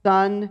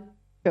 son,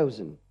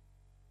 chosen.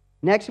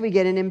 Next, we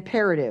get an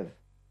imperative,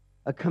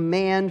 a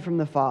command from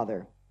the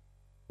Father.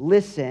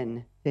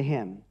 Listen to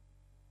him.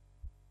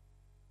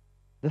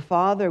 The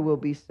Father will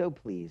be so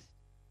pleased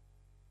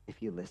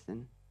if you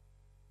listen.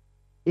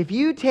 If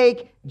you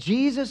take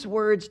Jesus'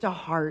 words to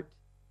heart,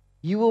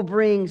 you will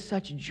bring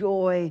such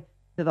joy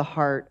to the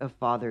heart of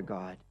Father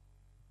God.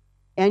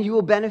 And you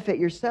will benefit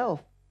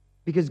yourself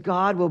because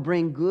God will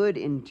bring good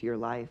into your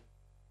life.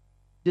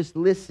 Just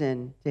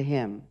listen to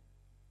him.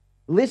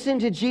 Listen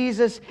to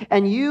Jesus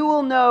and you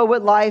will know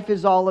what life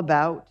is all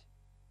about.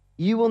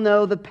 You will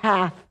know the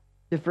path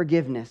to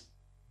forgiveness.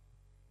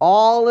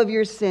 All of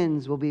your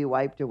sins will be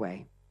wiped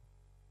away.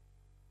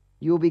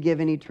 You will be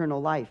given eternal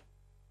life,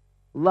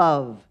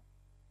 love,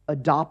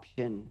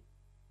 adoption,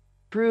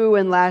 true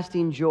and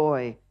lasting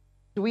joy,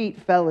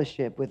 sweet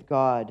fellowship with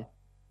God.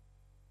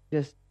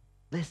 Just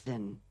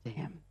listen to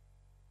him.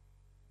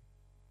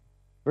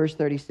 Verse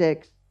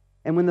 36,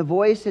 and when the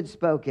voice had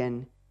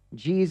spoken,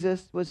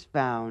 Jesus was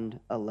found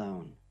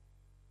alone.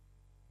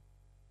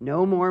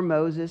 No more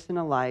Moses and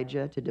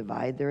Elijah to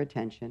divide their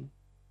attention.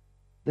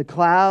 The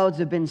clouds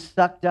have been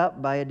sucked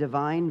up by a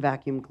divine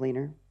vacuum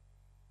cleaner.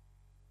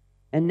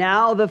 And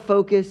now the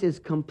focus is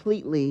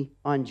completely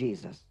on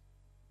Jesus.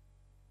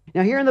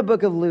 Now here in the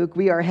book of Luke,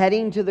 we are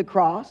heading to the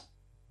cross,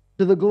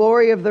 to the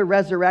glory of the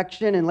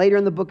resurrection, and later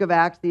in the book of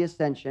Acts, the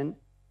ascension.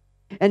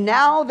 And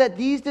now that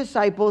these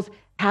disciples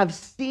have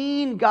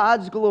seen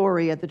God's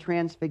glory at the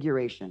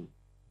Transfiguration,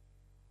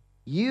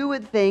 you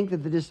would think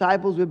that the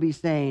disciples would be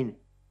saying,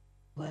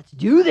 let's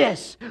do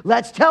this.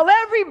 Let's tell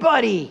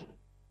everybody.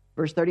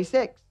 Verse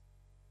 36.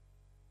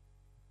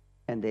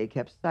 And they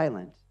kept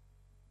silent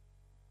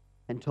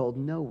and told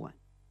no one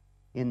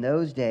in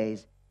those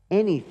days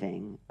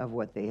anything of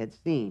what they had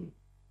seen.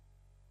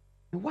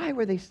 And why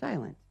were they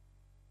silent?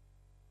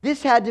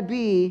 This had to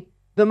be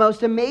the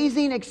most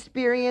amazing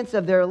experience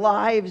of their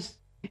lives,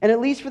 and at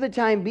least for the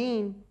time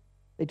being,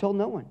 they told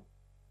no one.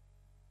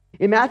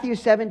 In Matthew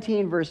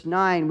 17, verse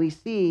 9, we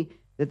see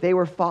that they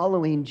were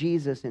following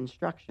Jesus'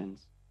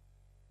 instructions.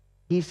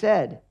 He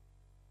said,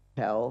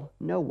 "Tell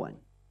no one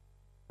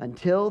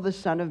until the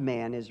Son of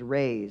Man is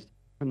raised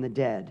from the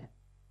dead."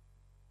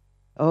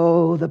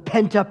 Oh, the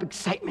pent-up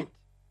excitement.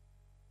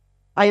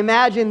 I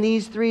imagine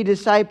these three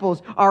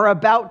disciples are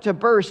about to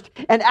burst,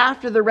 and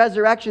after the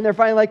resurrection, they're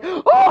finally like,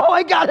 "Oh,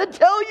 I gotta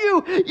tell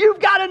you, you've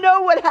got to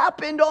know what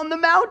happened on the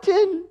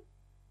mountain."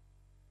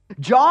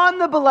 John,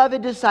 the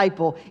beloved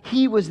disciple,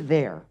 he was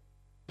there.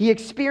 He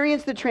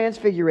experienced the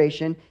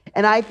Transfiguration,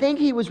 and I think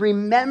he was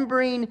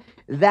remembering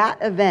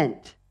that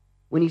event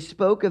when he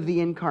spoke of the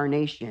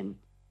incarnation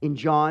in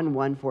John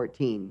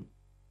 1:14.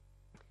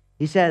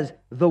 He says,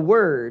 "The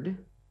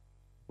Word,"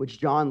 which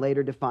John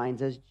later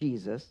defines as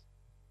Jesus,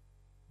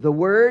 "the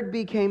Word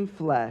became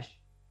flesh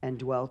and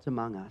dwelt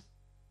among us,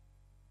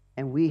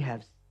 and we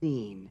have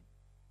seen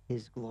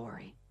his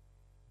glory.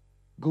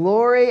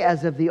 Glory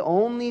as of the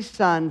only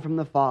Son from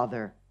the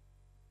Father,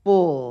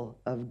 full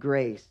of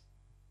grace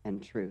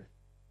and truth."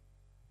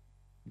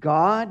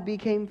 God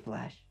became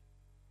flesh.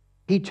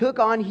 He took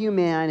on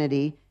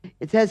humanity.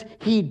 It says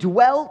he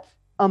dwelt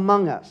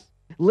among us.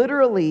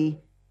 Literally,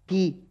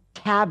 he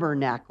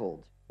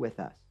tabernacled with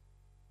us.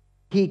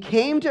 He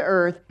came to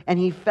earth and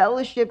he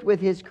fellowshiped with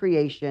his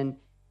creation.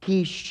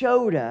 He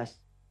showed us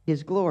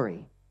his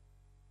glory.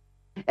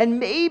 And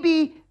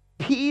maybe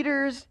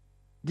Peter's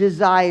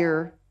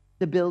desire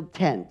to build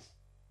tents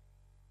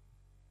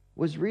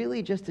was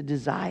really just a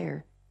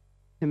desire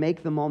to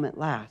make the moment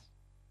last.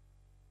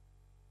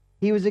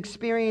 He was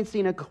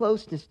experiencing a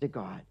closeness to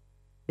God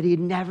that he had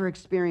never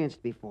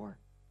experienced before.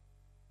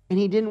 And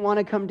he didn't want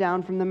to come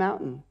down from the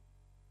mountain.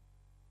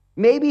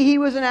 Maybe he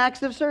was an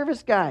acts of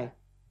service guy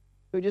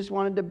who just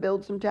wanted to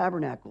build some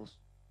tabernacles.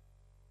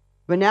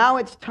 But now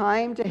it's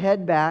time to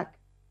head back.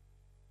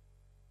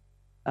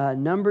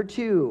 Number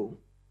 2,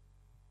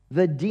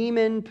 the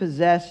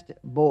demon-possessed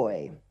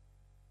boy.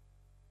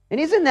 And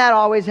isn't that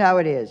always how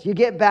it is? You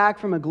get back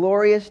from a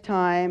glorious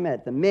time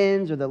at the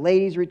men's or the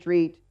ladies'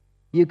 retreat.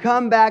 You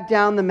come back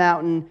down the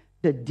mountain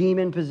to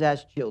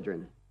demon-possessed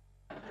children.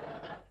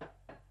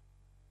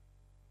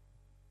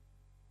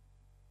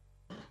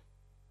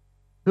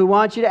 Who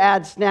want you to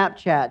add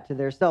Snapchat to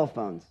their cell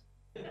phones.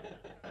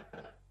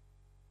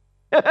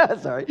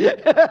 Sorry.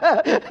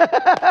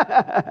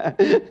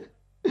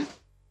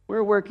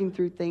 We're working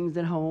through things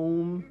at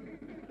home.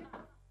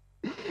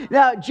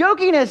 Now,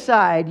 joking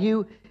aside,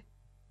 you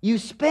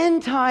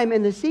spend time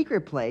in the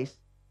secret place,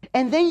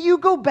 and then you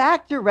go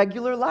back to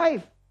regular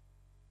life.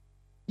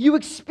 You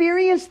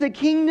experience the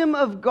kingdom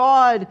of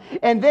God,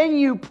 and then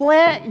you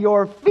plant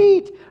your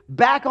feet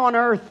back on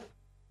earth.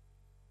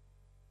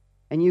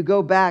 And you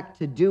go back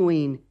to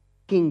doing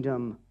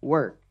kingdom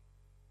work.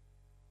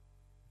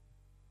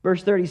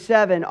 Verse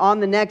 37, on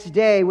the next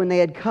day, when they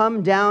had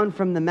come down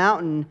from the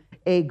mountain,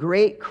 a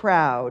great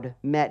crowd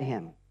met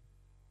him.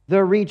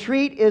 The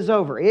retreat is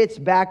over. It's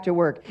back to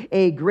work.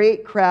 A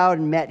great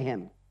crowd met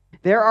him.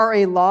 There are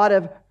a lot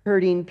of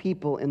hurting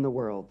people in the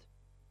world.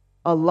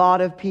 A lot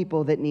of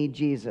people that need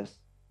Jesus.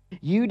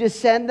 You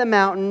descend the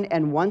mountain,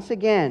 and once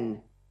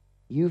again,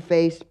 you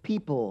face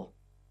people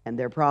and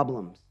their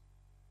problems.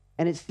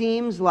 And it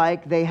seems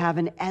like they have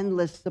an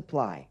endless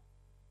supply.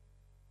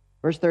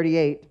 Verse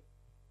 38,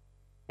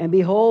 and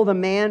behold, a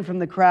man from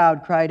the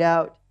crowd cried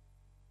out,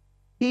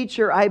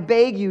 "Teacher, I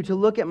beg you to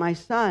look at my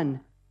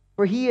son,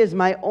 for he is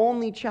my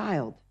only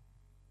child."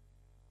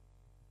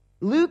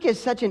 Luke is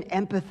such an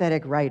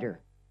empathetic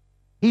writer.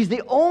 He's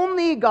the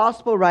only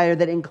gospel writer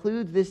that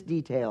includes this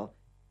detail,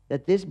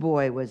 that this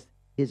boy was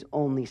his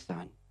only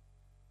son.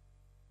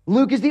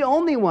 Luke is the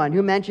only one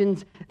who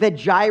mentions that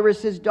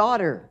Jairus'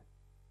 daughter,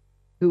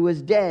 who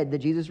was dead, that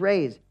Jesus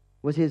raised,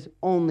 was his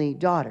only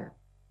daughter.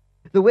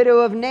 The widow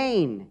of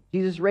Nain,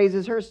 Jesus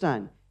raises her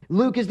son.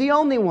 Luke is the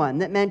only one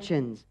that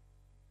mentions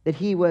that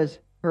he was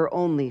her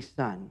only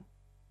son.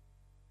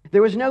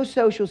 There was no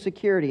social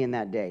security in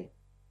that day.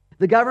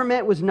 The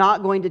government was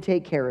not going to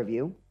take care of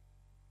you.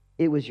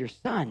 It was your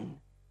son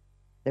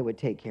that would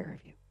take care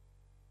of you.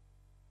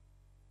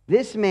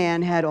 This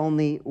man had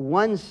only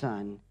one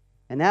son,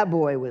 and that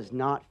boy was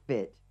not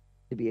fit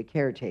to be a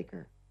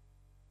caretaker.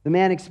 The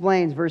man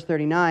explains, verse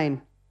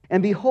 39,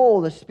 and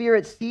behold, a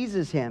spirit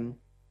seizes him,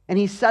 and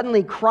he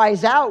suddenly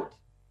cries out.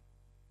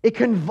 It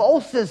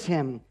convulses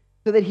him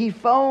so that he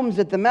foams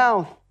at the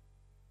mouth,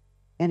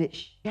 and it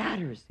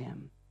shatters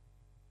him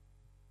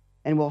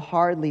and will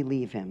hardly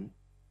leave him.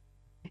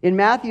 In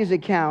Matthew's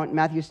account,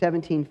 Matthew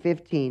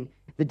 17:15,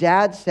 the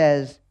dad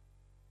says,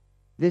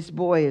 this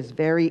boy is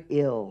very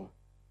ill,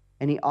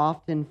 and he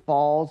often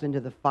falls into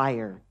the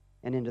fire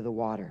and into the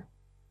water.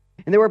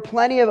 And there were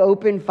plenty of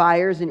open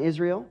fires in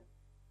Israel.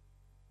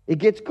 It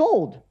gets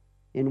cold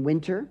in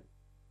winter,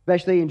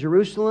 especially in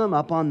Jerusalem,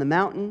 up on the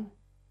mountain.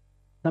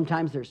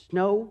 Sometimes there's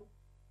snow.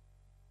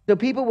 So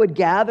people would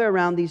gather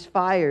around these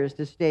fires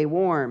to stay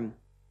warm,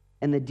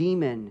 and the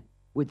demon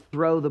would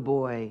throw the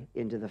boy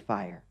into the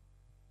fire.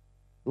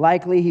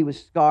 Likely he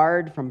was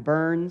scarred from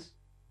burns.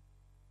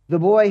 The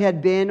boy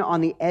had been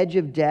on the edge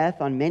of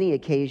death on many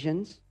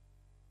occasions,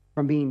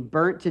 from being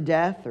burnt to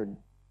death or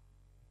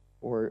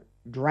or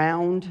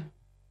drowned.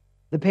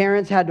 The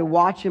parents had to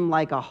watch him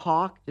like a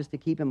hawk just to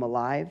keep him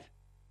alive.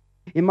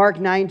 In Mark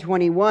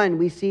 9:21,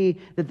 we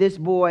see that this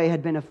boy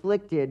had been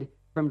afflicted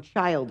from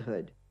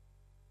childhood.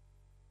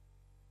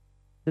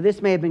 So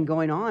this may have been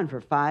going on for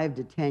 5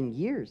 to 10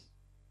 years.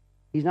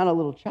 He's not a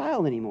little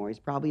child anymore. He's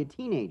probably a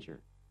teenager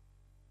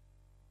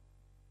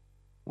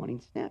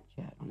wanting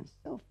Snapchat on his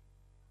cell phone.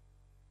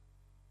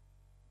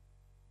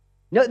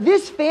 Now,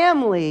 this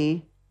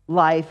family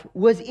life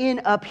was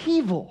in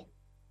upheaval.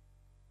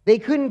 They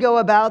couldn't go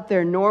about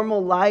their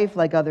normal life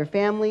like other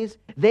families.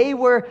 They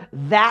were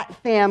that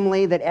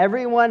family that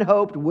everyone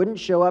hoped wouldn't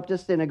show up to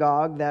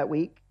synagogue that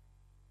week.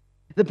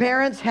 The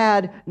parents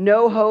had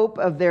no hope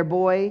of their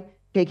boy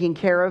taking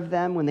care of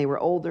them when they were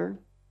older.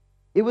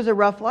 It was a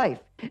rough life.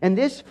 And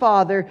this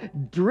father,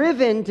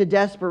 driven to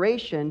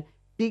desperation,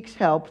 seeks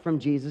help from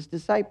Jesus'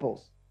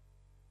 disciples.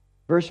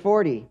 Verse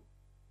 40,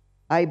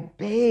 I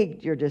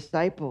begged your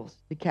disciples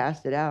to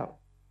cast it out,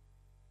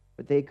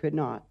 but they could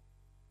not.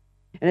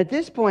 And at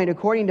this point,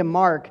 according to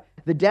Mark,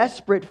 the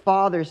desperate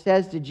father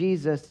says to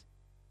Jesus,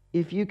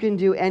 if you can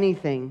do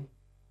anything,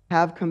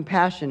 have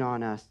compassion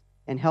on us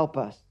and help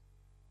us.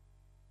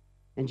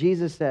 And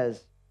Jesus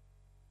says,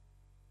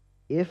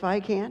 if I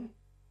can.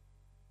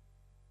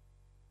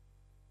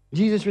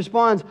 Jesus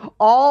responds,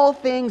 all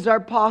things are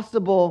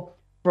possible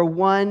for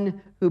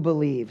one who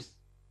believes.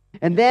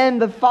 And then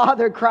the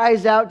father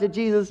cries out to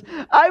Jesus,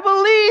 I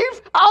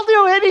believe, I'll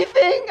do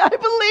anything. I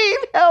believe,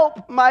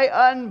 help my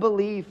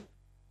unbelief.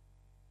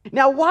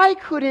 Now, why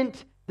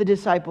couldn't the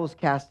disciples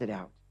cast it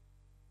out?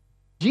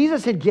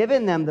 Jesus had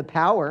given them the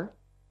power.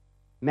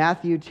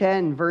 Matthew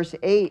 10, verse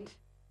 8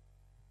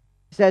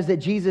 says that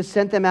Jesus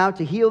sent them out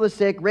to heal the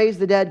sick, raise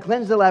the dead,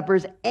 cleanse the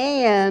lepers,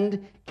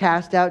 and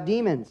cast out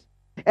demons.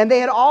 And they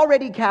had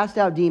already cast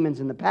out demons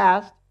in the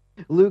past.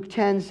 Luke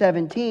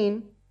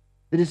 10:17,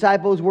 the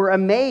disciples were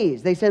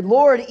amazed. They said,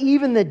 Lord,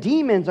 even the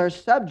demons are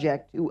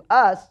subject to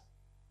us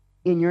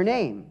in your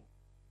name.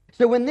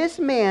 So when this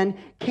man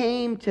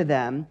came to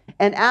them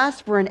and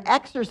asked for an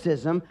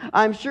exorcism,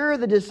 I'm sure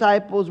the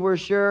disciples were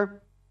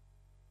sure,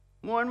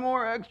 one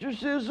more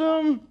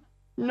exorcism?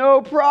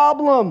 No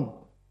problem.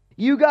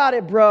 You got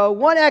it, bro.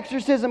 One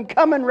exorcism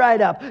coming right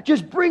up.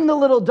 Just bring the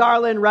little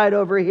darling right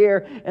over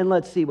here and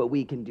let's see what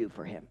we can do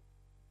for him.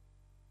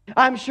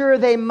 I'm sure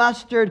they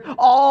mustered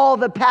all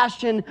the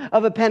passion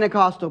of a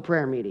Pentecostal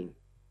prayer meeting.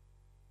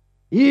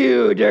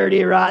 You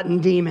dirty,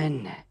 rotten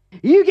demon.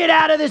 You get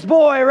out of this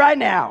boy right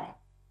now.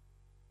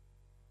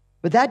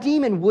 But that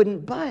demon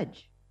wouldn't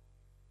budge.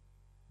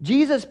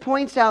 Jesus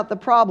points out the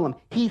problem.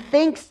 He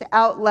thinks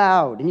out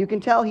loud, and you can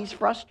tell he's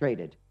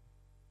frustrated.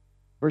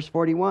 Verse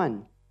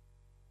 41.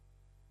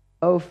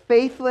 O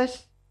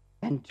faithless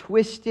and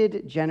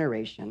twisted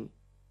generation,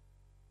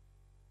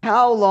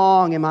 how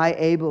long am I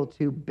able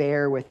to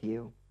bear with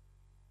you?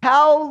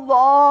 How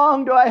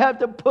long do I have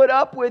to put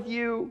up with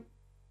you?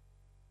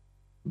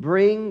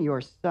 Bring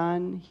your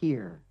son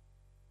here.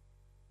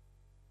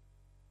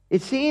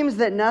 It seems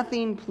that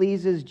nothing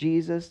pleases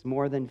Jesus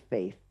more than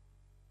faith,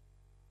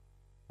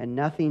 and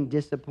nothing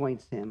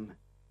disappoints him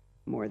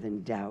more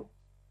than doubt.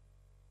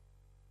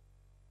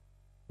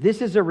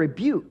 This is a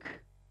rebuke,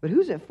 but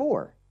who's it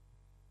for?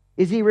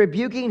 Is he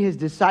rebuking his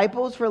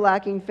disciples for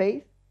lacking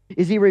faith?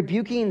 Is he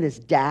rebuking this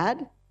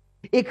dad?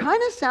 It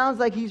kind of sounds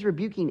like he's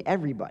rebuking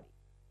everybody.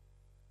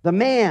 The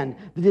man,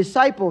 the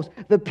disciples,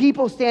 the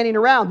people standing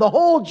around, the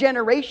whole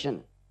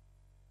generation.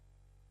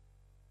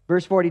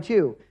 Verse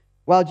 42,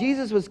 while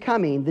Jesus was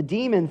coming, the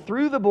demon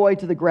threw the boy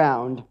to the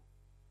ground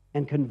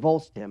and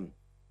convulsed him.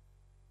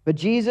 But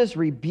Jesus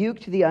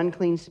rebuked the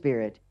unclean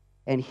spirit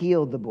and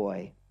healed the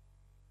boy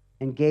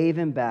and gave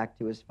him back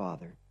to his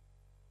father.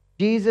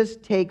 Jesus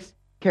takes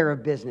care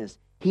of business.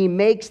 He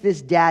makes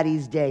this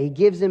daddy's day. He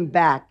gives him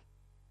back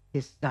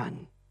his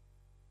son.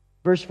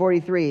 Verse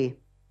 43,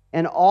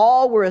 and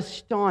all were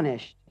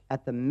astonished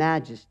at the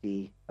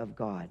majesty of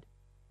God.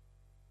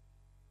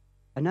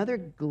 Another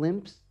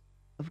glimpse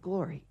of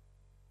glory.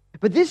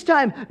 But this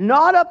time,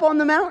 not up on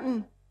the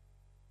mountain,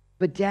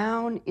 but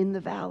down in the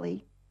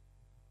valley.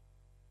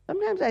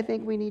 Sometimes I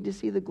think we need to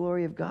see the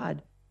glory of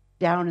God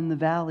down in the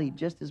valley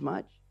just as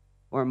much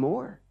or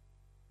more.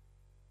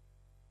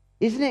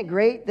 Isn't it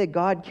great that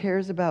God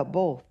cares about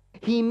both?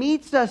 He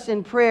meets us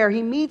in prayer.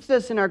 He meets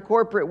us in our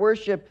corporate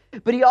worship,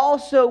 but he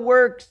also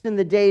works in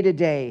the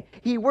day-to-day.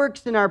 He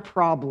works in our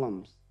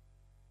problems.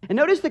 And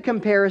notice the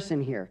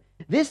comparison here.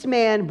 This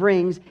man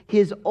brings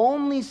his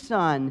only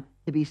son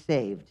to be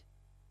saved.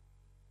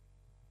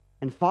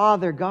 And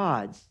Father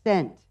God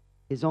sent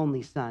his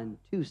only son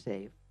to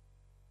save.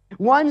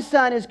 One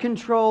son is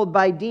controlled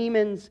by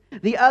demons.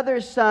 The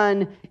other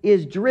son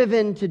is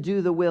driven to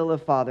do the will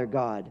of Father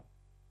God.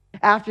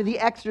 After the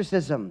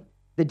exorcism,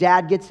 the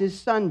dad gets his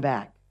son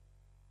back.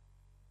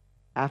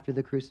 After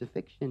the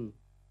crucifixion,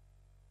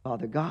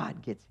 Father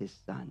God gets his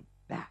son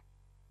back.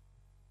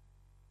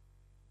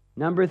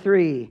 Number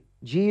 3,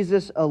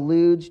 Jesus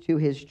alludes to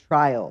his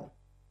trial.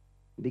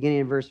 Beginning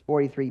in verse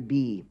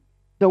 43b.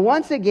 So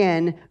once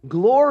again,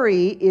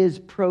 glory is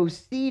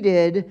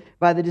preceded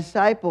by the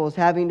disciples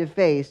having to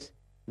face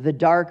the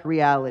dark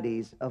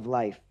realities of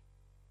life.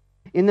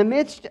 In the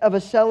midst of a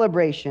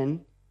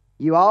celebration,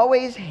 you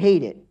always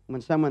hate it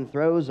when someone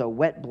throws a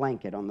wet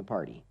blanket on the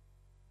party.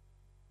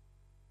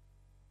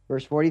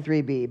 Verse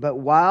 43b, but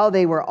while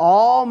they were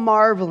all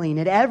marveling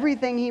at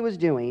everything he was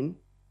doing,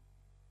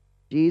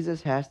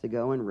 Jesus has to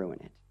go and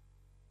ruin it.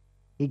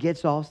 He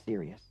gets all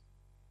serious.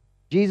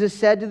 Jesus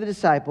said to the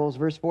disciples,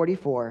 verse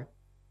 44,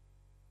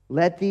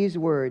 let these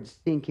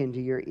words sink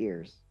into your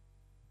ears.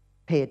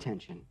 Pay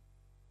attention.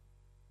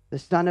 The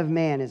Son of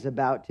Man is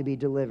about to be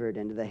delivered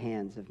into the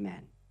hands of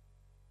men.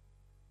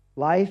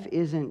 Life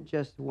isn't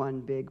just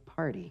one big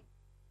party.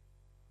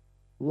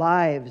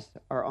 Lives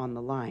are on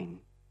the line.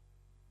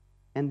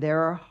 And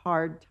there are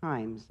hard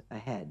times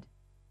ahead.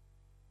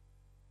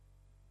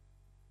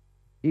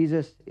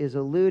 Jesus is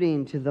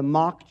alluding to the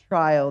mock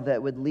trial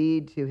that would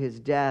lead to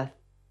his death.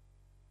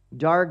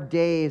 Dark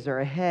days are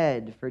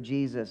ahead for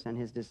Jesus and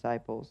his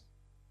disciples.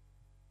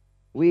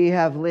 We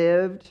have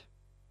lived,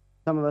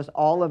 some of us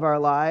all of our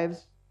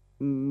lives,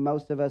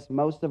 most of us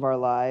most of our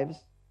lives,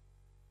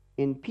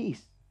 in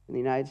peace in the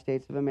United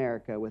States of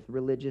America with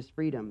religious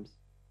freedoms.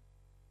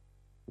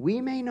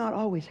 We may not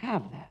always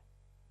have that.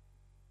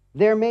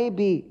 There may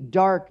be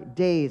dark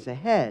days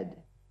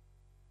ahead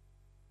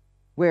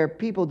where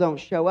people don't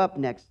show up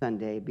next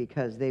Sunday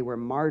because they were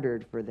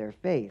martyred for their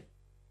faith.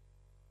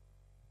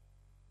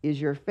 Is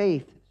your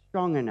faith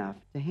strong enough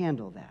to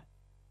handle that?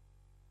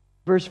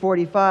 Verse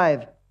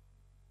 45,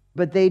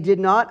 but they did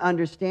not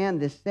understand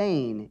this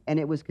saying, and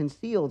it was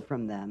concealed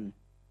from them,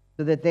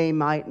 so that they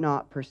might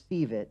not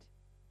perceive it.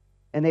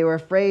 And they were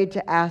afraid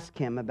to ask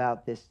him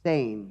about this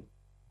saying.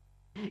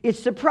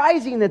 It's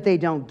surprising that they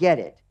don't get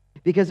it,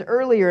 because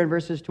earlier in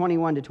verses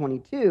 21 to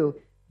 22,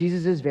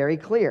 Jesus is very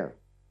clear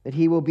that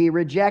he will be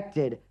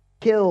rejected,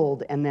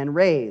 killed, and then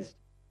raised.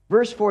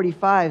 Verse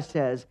 45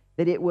 says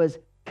that it was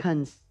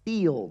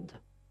concealed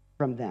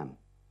from them,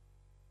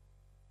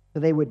 so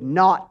they would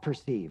not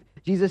perceive.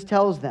 Jesus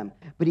tells them,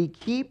 but he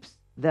keeps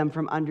them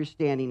from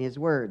understanding his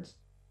words.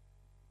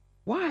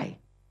 Why?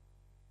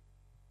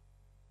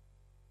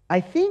 I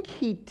think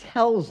he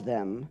tells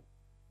them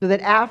so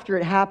that after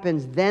it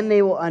happens, then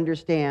they will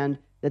understand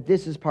that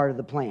this is part of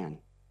the plan.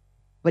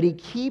 But he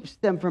keeps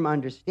them from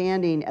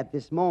understanding at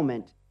this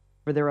moment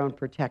for their own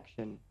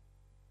protection,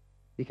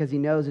 because he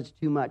knows it's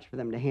too much for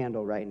them to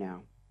handle right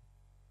now.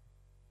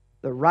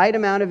 The right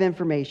amount of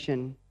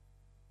information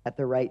at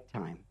the right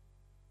time.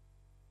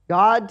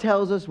 God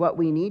tells us what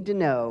we need to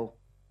know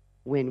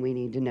when we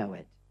need to know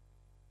it.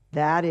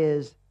 That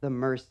is the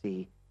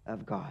mercy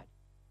of God.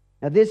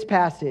 Now, this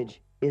passage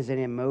is an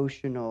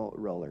emotional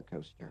roller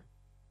coaster.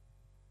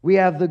 We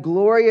have the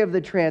glory of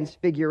the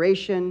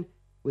Transfiguration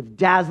with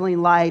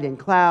dazzling light and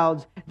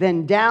clouds,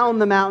 then down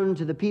the mountain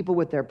to the people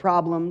with their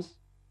problems.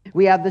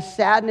 We have the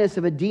sadness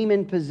of a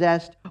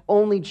demon-possessed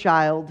only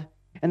child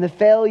and the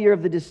failure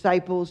of the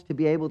disciples to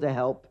be able to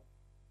help.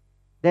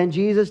 Then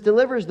Jesus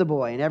delivers the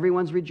boy, and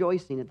everyone's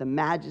rejoicing at the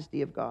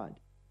majesty of God.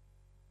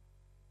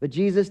 But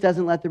Jesus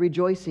doesn't let the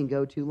rejoicing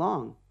go too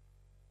long,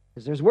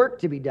 because there's work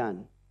to be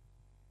done.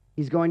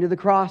 He's going to the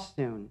cross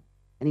soon,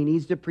 and he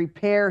needs to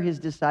prepare his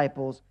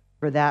disciples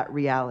for that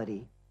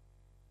reality.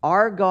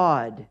 Our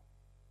God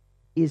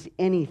is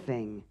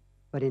anything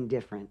but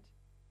indifferent,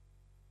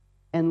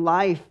 and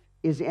life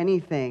is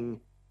anything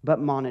but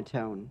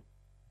monotone.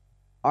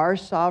 Our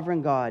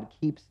sovereign God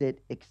keeps it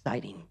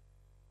exciting.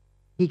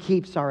 He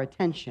keeps our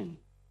attention.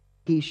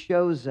 He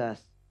shows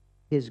us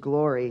his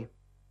glory.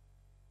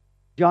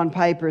 John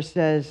Piper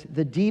says,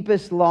 the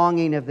deepest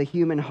longing of the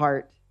human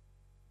heart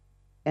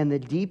and the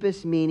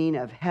deepest meaning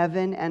of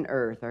heaven and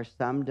earth are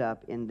summed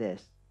up in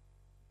this: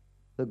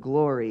 the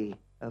glory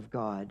of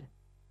God.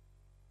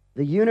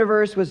 The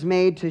universe was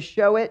made to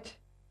show it,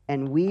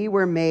 and we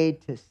were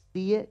made to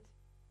see it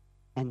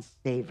and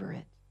savor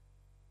it.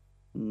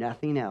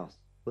 Nothing else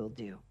will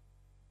do.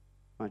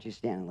 Why don't you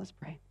stand and let's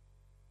pray.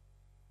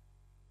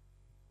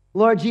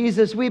 Lord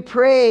Jesus, we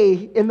pray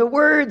in the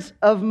words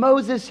of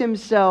Moses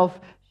himself,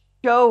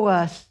 show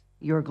us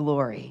your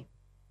glory.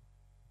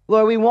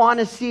 Lord, we want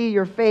to see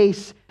your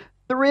face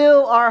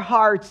thrill our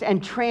hearts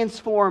and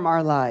transform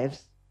our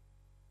lives.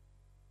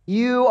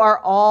 You are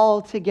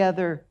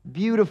altogether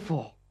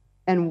beautiful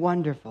and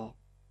wonderful.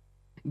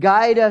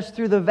 Guide us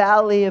through the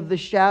valley of the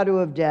shadow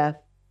of death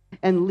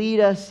and lead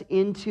us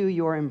into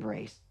your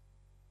embrace,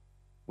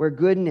 where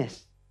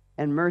goodness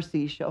and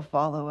mercy shall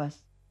follow us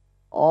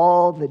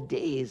all the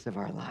days of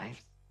our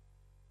lives,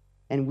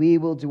 and we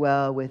will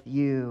dwell with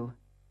you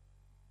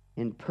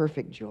in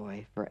perfect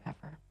joy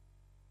forever.